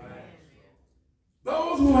you.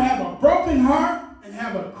 Those who have a broken heart and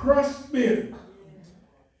have a crushed spirit.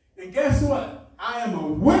 And guess what? I am a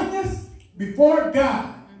witness before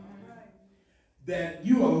God that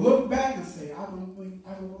you will look back and say, I don't believe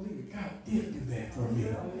it. God did do that for me.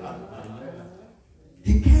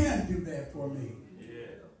 He can do that for me.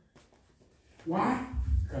 Why?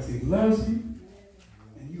 Because he loves you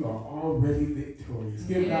and you are already victorious.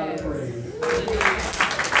 Give God a praise.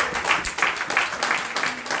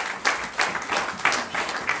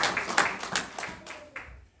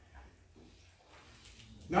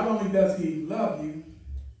 Not only does he love you,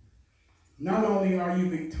 not only are you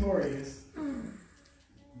victorious,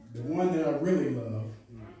 the one that I really love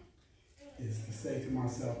is to say to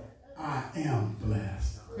myself, I am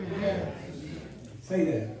blessed. Say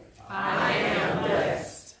that. I am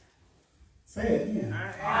blessed. Say it again.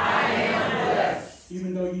 I am blessed.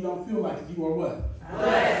 Even though you don't feel like it, you are what?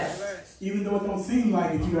 Blessed. Even though it don't seem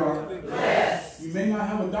like it, you are Blessed. You may not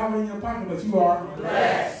have $1 in your pocket, but you are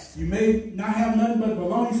Blessed. You may not have nothing but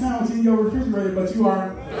bologna sandwich in your refrigerator, but you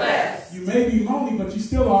are blessed. You may be lonely, but you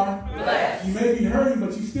still are blessed. You may be hurting,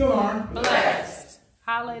 but you still are blessed.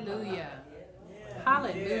 Hallelujah.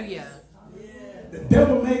 Hallelujah. The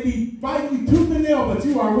devil may be fighting you tooth and nail, but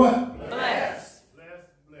you are what? Blessed.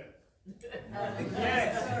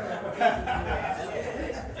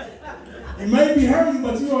 You may be hurting,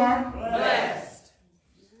 but you are blessed.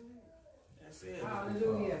 That's it.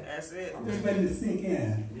 Hallelujah. That's it. I'm just letting it sink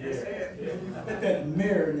in. That's it. Let that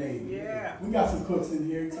marinate. Yeah. We got some cooks in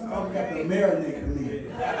here. Sometimes we got to marinate the meat.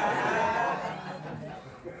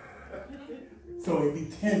 So it be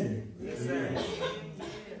tender. Yes, sir.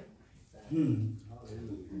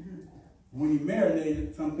 When you marinate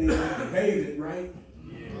it, something you bathe it, right?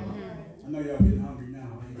 I know y'all getting hungry now.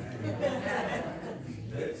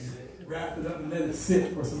 Wrap it up and let it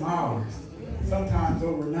sit for some hours. Sometimes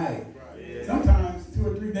overnight. Sometimes 2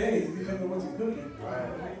 or 3 days, depending on what you're cooking.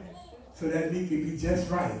 So that meat can be just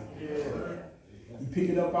right. You pick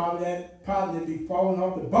it up out of that pot and it be falling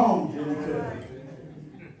off the bones when you cook it.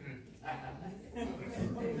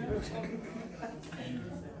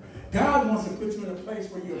 God wants to put you in a place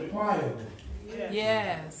where you're pliable.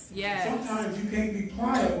 Yes. Yes. Sometimes you can't be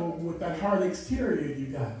pliable with that hard exterior you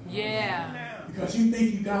got. Yeah. Because you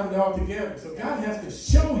think you got it all together. So God has to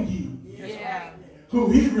show you Yeah. who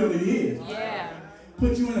he really is. Yeah.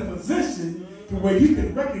 Put you in a position to where you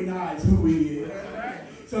can recognize who he is.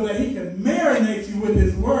 So that he can marinate you with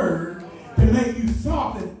his word to make you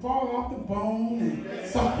soft and fall off the bone and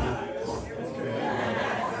soft.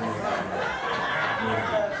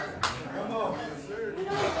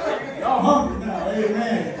 Y'all hungry now,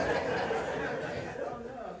 amen.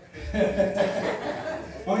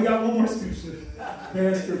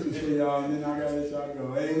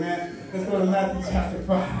 to Matthew chapter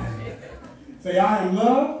 5. Say, I am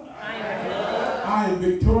loved. I am loved. I am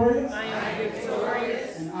victorious. I am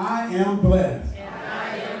victorious. And I am blessed. And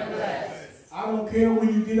I am blessed. I don't care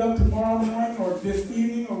when you get up tomorrow morning or this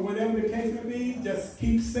evening or whatever the case may be. Just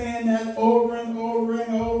keep saying that over and over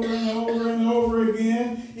and over and over and over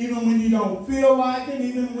again. Even when you don't feel like it.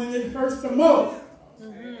 Even when it hurts the most.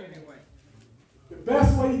 The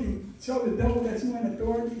best way you can show the devil that you're in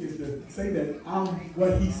authority is to say that I'm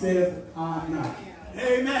what he says I'm not.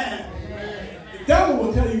 Amen. The devil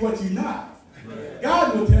will tell you what you're not.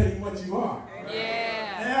 God will tell you what you are.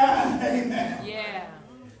 Yeah. Amen. Yeah.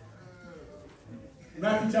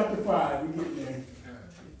 Matthew chapter 5, we get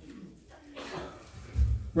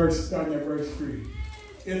there. Starting at verse 3.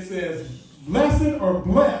 It says, blessed or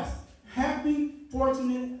blessed, happy,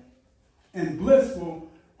 fortunate, and blissful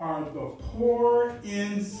are the poor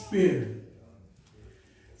in spirit.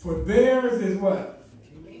 For theirs is what?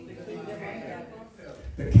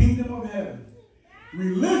 The kingdom of heaven.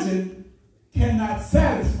 Religion cannot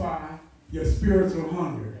satisfy your spiritual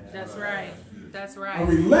hunger. That's right. That's right. A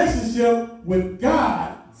relationship with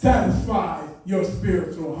God satisfies your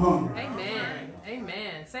spiritual hunger. Amen.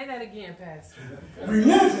 Amen. Say that again, Pastor.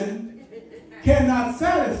 Religion cannot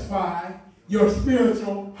satisfy your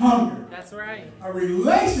spiritual hunger. That's right. A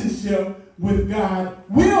relationship with God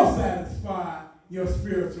will satisfy your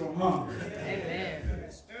spiritual hunger. Amen.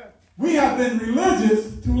 We have been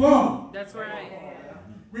religious too long. That's right.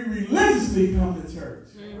 We religiously come to church.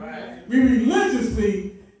 Mm-hmm. We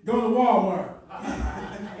religiously go to Walmart.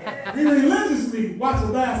 We religiously watch a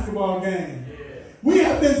basketball game. We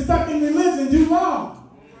have been stuck in religion too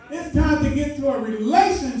long. It's time to get to a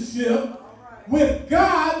relationship with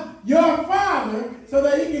God, your Father, so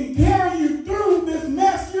that he can carry you through this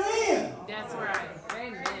mess you're in. That's right.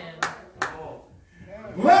 Amen.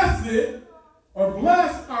 Blessed or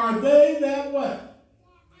blessed are they that what?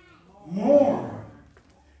 Mourn.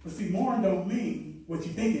 But see, mourn don't mean what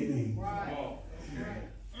you think it means.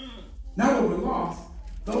 Not over loss,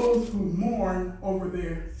 those who mourn over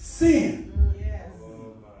their sin.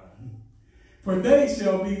 For they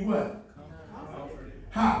shall be what?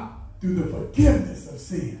 How? Through the forgiveness of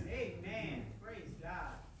sin. Amen. Praise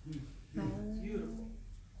God. Beautiful.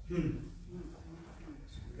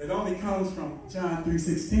 It only comes from John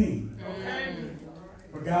 3:16.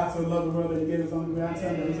 For God so loved the world that he gave his only begotten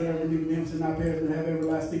Son, that whosoever believes in him shall not perish but have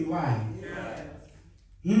everlasting life.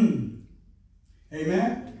 Amen?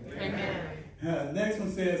 Amen. Next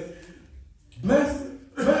one says, blessed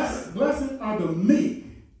are the meek,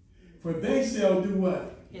 for they shall do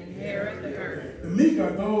what? Inherit the earth. The meek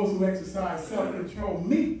are those who exercise self-control.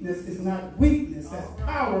 Meekness is not weakness. That's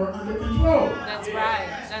power under control. That's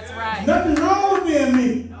right. That's right. Nothing wrong with being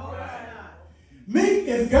meek. Meek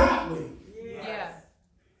is godly.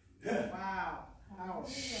 Yeah. Wow.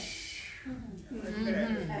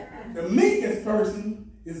 The meekest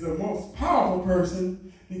person is the most powerful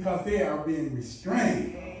person because they are being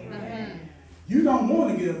restrained. You don't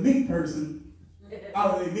want to get a meek person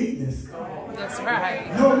out of their meekness. That's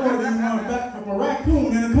right. No more than you want to back up a raccoon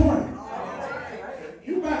in the corner.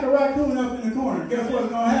 You back a raccoon up in the corner, guess what's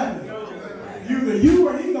going to happen? Either you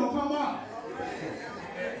or he's going to come out.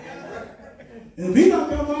 And if he don't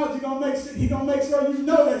come out, he's going to make sure you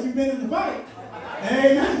know that you've been in the fight.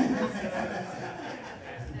 Amen.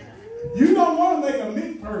 You don't want to make a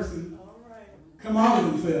meek person come out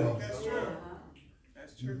of themselves. That's true.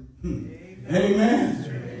 That's true. Amen. Amen.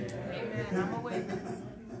 I'm a witness.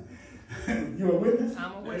 You a witness?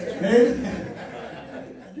 I'm a witness. Amen.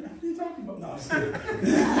 What are you talking about? No, I'm just kidding.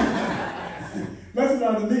 Blessed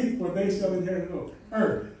are the meek, for they shall inherit the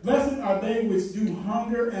earth. Blessed are they which do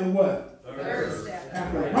hunger and what? Thirst.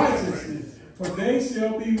 After righteousness, for they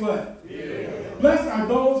shall be what? Blessed are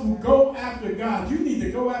those who go after God. You need to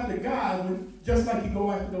go after God just like you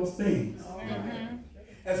go after those things.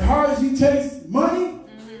 As hard as you chase money,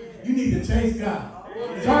 you need to chase God.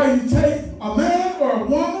 As hard as you chase a man or a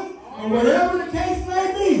woman or whatever the case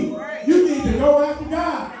may be, you need to go after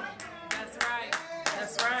God. That's right.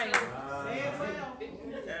 That's right.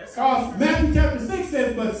 Because Matthew chapter 6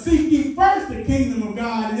 says, but seek ye first the kingdom of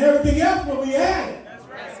God and everything else will be added.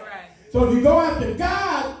 That's right. So if you go after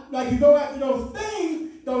God, like you go after those things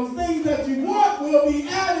that you want will be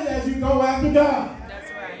added as you go after God.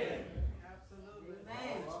 That's right.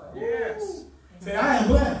 Yes. Say, I am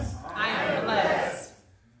blessed. I am blessed.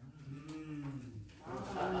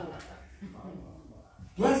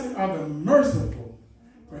 Blessed are the merciful,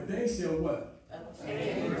 for they shall what?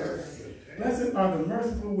 Blessed are the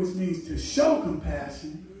merciful, which means to show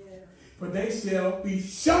compassion, for they shall be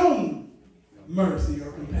shown mercy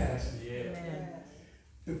or compassion. Amen.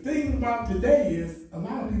 The thing about today is a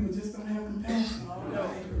lot of people just don't have compassion.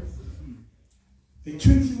 They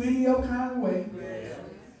treat you any old kind of way,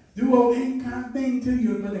 do any kind of thing to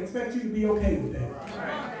you, but expect you to be okay with that.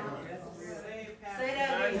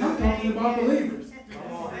 And I'm talking about believers.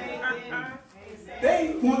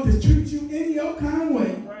 They want to treat you any old kind of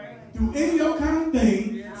way, do any old kind of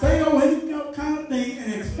thing, say any old kind of thing,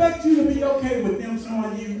 and expect you to be okay with them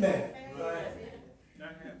showing you that.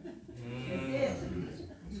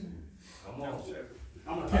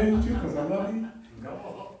 I'm going to tell you the truth because I love you.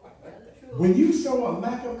 When you show a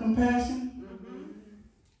lack of compassion,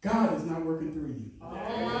 God is not working through you.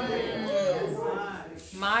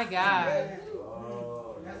 My God.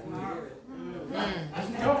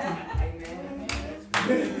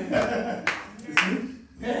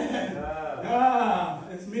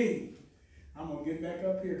 It's me. I'm going to get back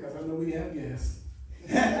up here because I know we have guests.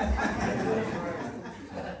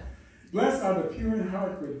 Blessed are the pure in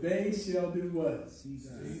heart, for they shall do what?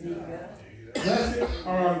 Blessed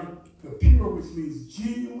are the pure, which means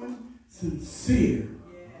genuine, sincere,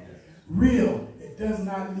 real. It does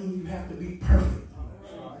not mean you have to be perfect.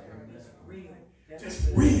 Just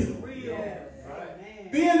real.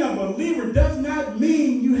 Being a believer does not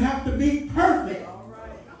mean you have to be perfect.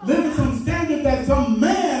 Living some standard that some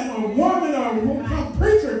man or woman or some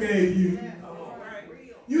preacher gave you.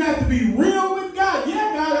 You have to be real with God.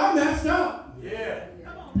 Yeah, God, I messed up. Yeah.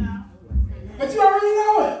 Come on now. But you already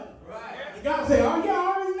know it. And God say, oh yeah, I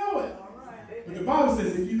already know it. But the Bible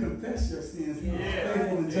says if you confess your sins, He is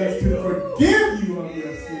faithful and just to forgive you of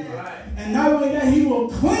your sins. And not only that, He will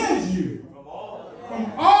cleanse you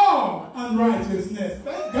from all unrighteousness.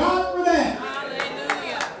 Thank God for that.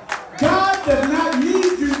 Hallelujah. God does not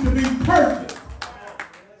need you to be perfect.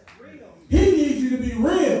 He needs you to be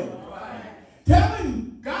real. Tell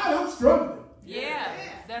Him, God, I'm struggling. Yeah,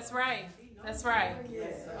 that's right. That's right.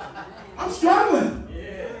 I'm struggling.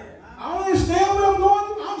 I don't understand what I'm going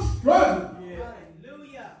through. I'm struggling.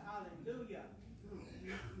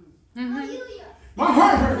 Mm-hmm. My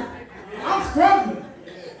heart hurts. I'm struggling.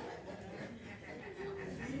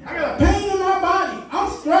 I got a pain in my body. I'm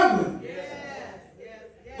struggling.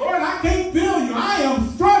 Lord, I can't feel you. I am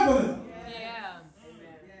struggling. Yeah.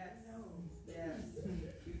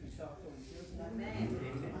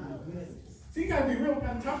 See, you got to be real.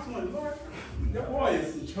 Got to talk to him. Lord, that boy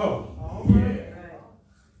is in trouble.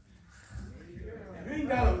 You ain't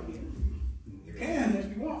got to, you can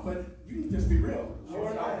if you want, but you can just be real.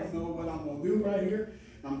 Lord, I don't know what I'm going to do right here.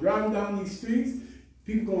 I'm driving down these streets.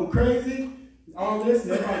 People going crazy. All this.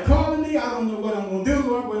 Everybody calling me. I don't know what I'm going to do,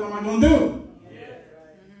 Lord. What am I going to do?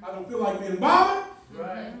 I don't feel like being bothered.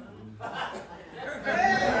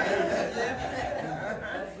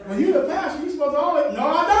 When you're the pastor, you're supposed to always, no,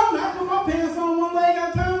 I don't. I put my pants on one leg at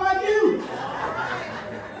a time like you.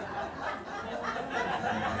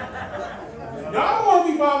 Y'all want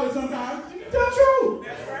to be bothered sometimes. You can tell the truth.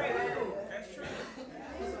 That's right. That's true.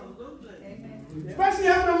 Especially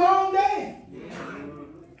after a long day.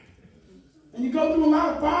 And you go through a lot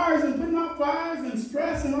of fires and putting out fires and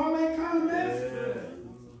stress and all that kind of mess.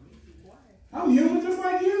 I'm human just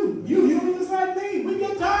like you. You human just like me. We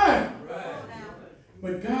get tired.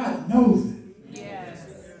 But God knows it. Yes.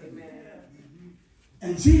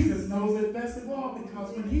 And Jesus knows it best of all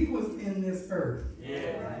because when He was in this earth,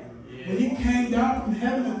 when He came down from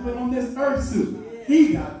heaven and put on this earth suit,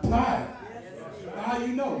 He got tired. How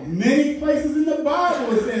you know? Many places in the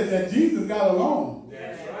Bible it says that Jesus got alone.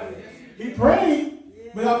 He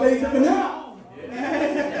prayed, but I bet He took a nap.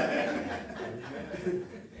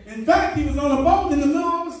 In fact, He was on a boat in the middle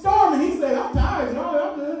of a storm and He said, I'm tired, y'all. I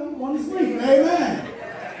want to sleep. Amen.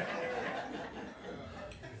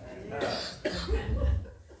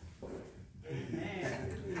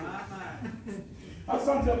 I was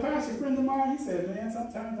talking to a pastor friend of mine. He said, man,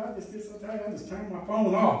 sometimes I just get so tired, I just turn my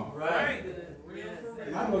phone off. Right.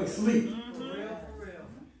 And I go to sleep.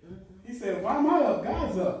 He said, why am I up?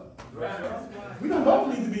 God's up. We don't both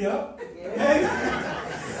need to be up. Okay?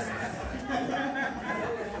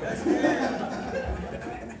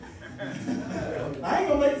 I ain't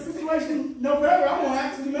going to make the situation no better. I'm going to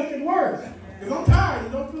actually make it worse. Because I'm tired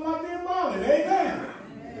and don't feel like being bothered. Amen.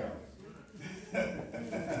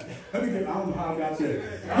 Let me get, I don't know how I got there.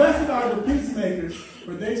 Blessed are the peacemakers,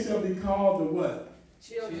 for they shall be called the what?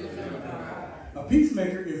 Children of God. A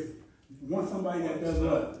peacemaker is somebody that does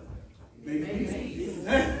what? Make peace.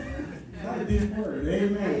 Not a deep word.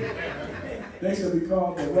 Amen. They shall be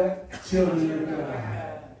called the what? Children of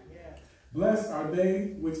God. Blessed are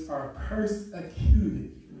they which are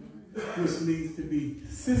persecuted, which means to be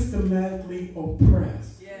systematically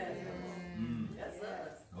oppressed.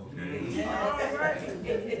 All right.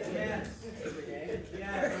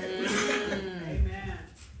 Yes. Amen.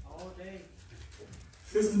 All day.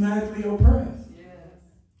 Systematically oppressed. Yes.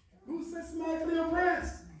 Who's systematically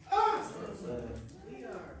oppressed? Us.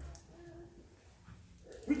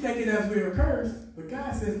 We take it as we are cursed, but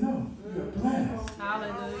God says no. You're blessed.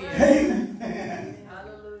 Hallelujah. Amen.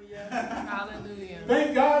 Hallelujah. Hallelujah.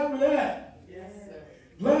 Thank God for that. Yes, sir.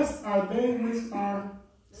 Blessed are they which are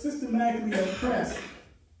systematically oppressed,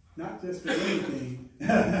 not just for anything.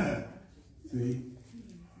 See?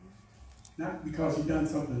 Not because you've done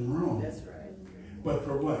something wrong. That's right. But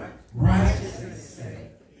for what? Righteousness'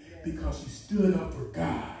 sake. Because you stood up for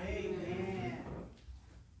God. Amen.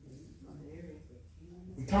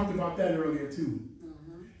 We talked about that earlier too.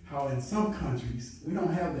 How in some countries, we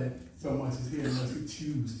don't have that so much as here unless we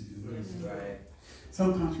choose to do it. That's right.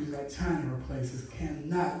 Some countries like China or places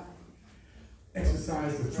cannot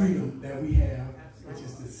exercise the freedom that we have, which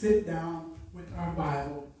is to sit down with our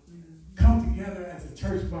Bible, come together as a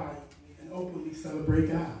church body, and openly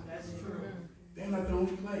celebrate God. That's true. They're not the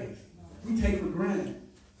only place. We take for granted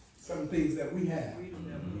some things that we have.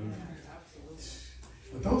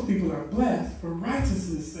 But those people are blessed for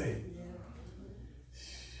righteousness' sake.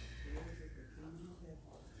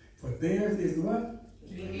 For theirs is what?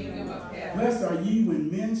 Blessed are ye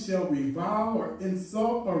when men shall revile or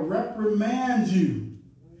insult or reprimand you,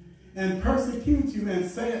 and persecute you,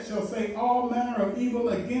 and shall say all manner of evil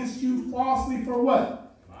against you falsely for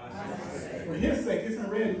what? For his sake. It's in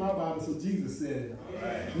red in my Bible, so Jesus said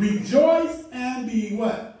it. Rejoice and be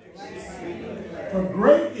what? For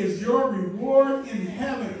great is your reward in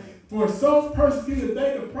heaven. For so persecuted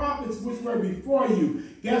they the prophets which were before you.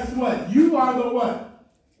 Guess what? You are the what?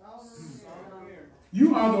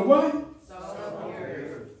 You are the what? Salt of the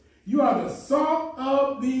earth. You are the salt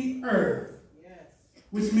of the earth. Yes.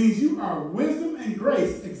 Which means you are wisdom and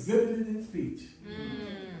grace exhibited in speech.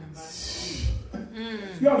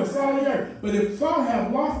 You are the salt of the earth. But if salt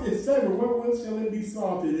have lost its savor, wherewith shall it be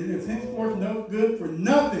salted? And it's henceforth no good for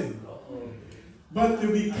nothing, but to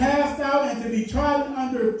be cast out and to be trodden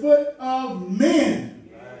under foot of men.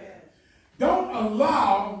 Don't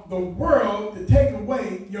allow the world to take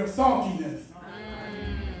away your saltiness.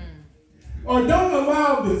 Or don't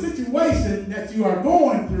allow the situation that you are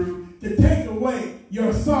going through to take away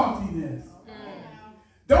your saltiness.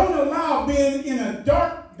 Don't allow being in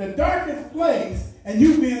the darkest place and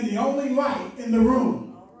you being the only light in the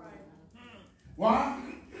room. Why?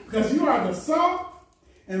 Because you are the salt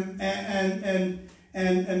and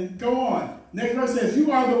go on. Next verse says,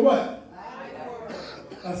 you are the what?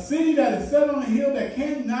 A city that is set on a hill that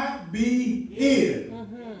cannot be hid.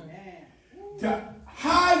 To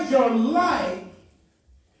hide your light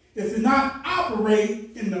is to not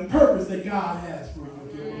operate in the purpose that God has for you.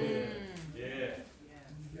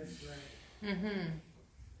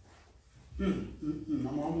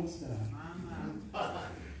 I'm almost done.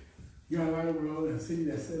 You are light of the world, a city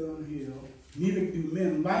that's set on a hill. Neither do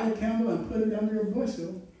men light a candle and put it under a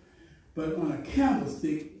bushel, but on a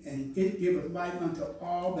candlestick, and it giveth light unto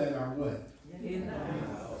all that are what? In the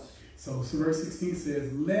house. So verse 16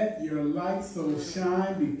 says, let your light so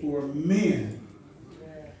shine before men.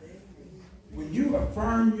 When you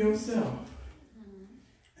affirm yourself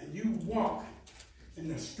and you walk in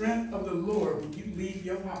the strength of the Lord when you leave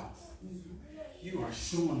your house, you are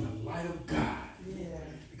showing the light of God.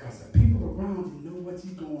 Because the people around you know what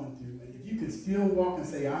you're going through. And if you can still walk and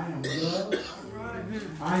say, I am loved,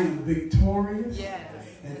 I am victorious,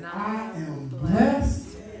 and I am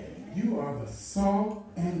blessed, you are the salt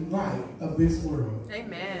and light of this world.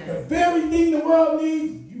 Amen. The very thing the world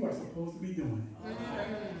needs, you are supposed to be doing it.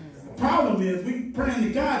 The problem is we praying to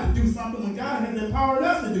God to do something when God has empowered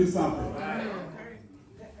us to do something.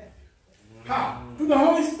 How? Through the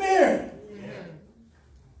Holy Spirit.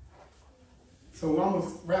 So I'm going to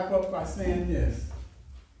wrap up by saying this.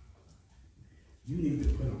 You need to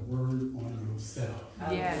put a word on yourself.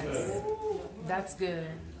 Yes. That's good.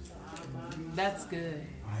 That's good.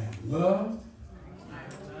 I am loved.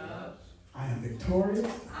 I am victorious.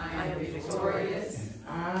 I am victorious. And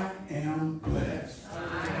I am blessed.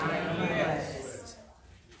 I am blessed.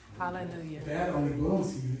 Hallelujah. That only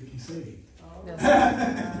belongs to you if you saved. That's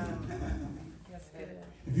good. That's good.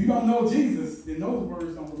 If you don't know Jesus, then those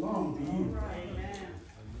words don't belong to you.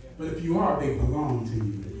 But if you are, they belong to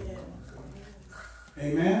you.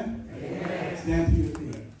 Amen? Amen. Stand to your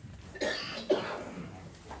feet.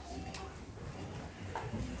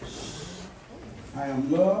 I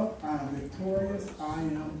am loved. I am victorious. I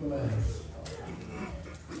am blessed.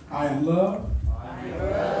 I am loved. I am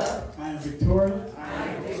loved. I am victorious. I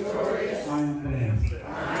am victorious. I am blessed.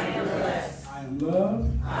 I am blessed. I am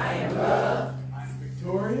loved. I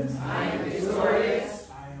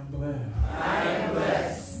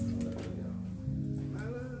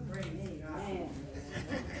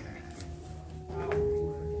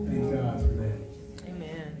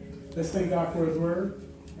Let's thank God for his word.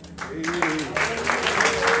 Amen.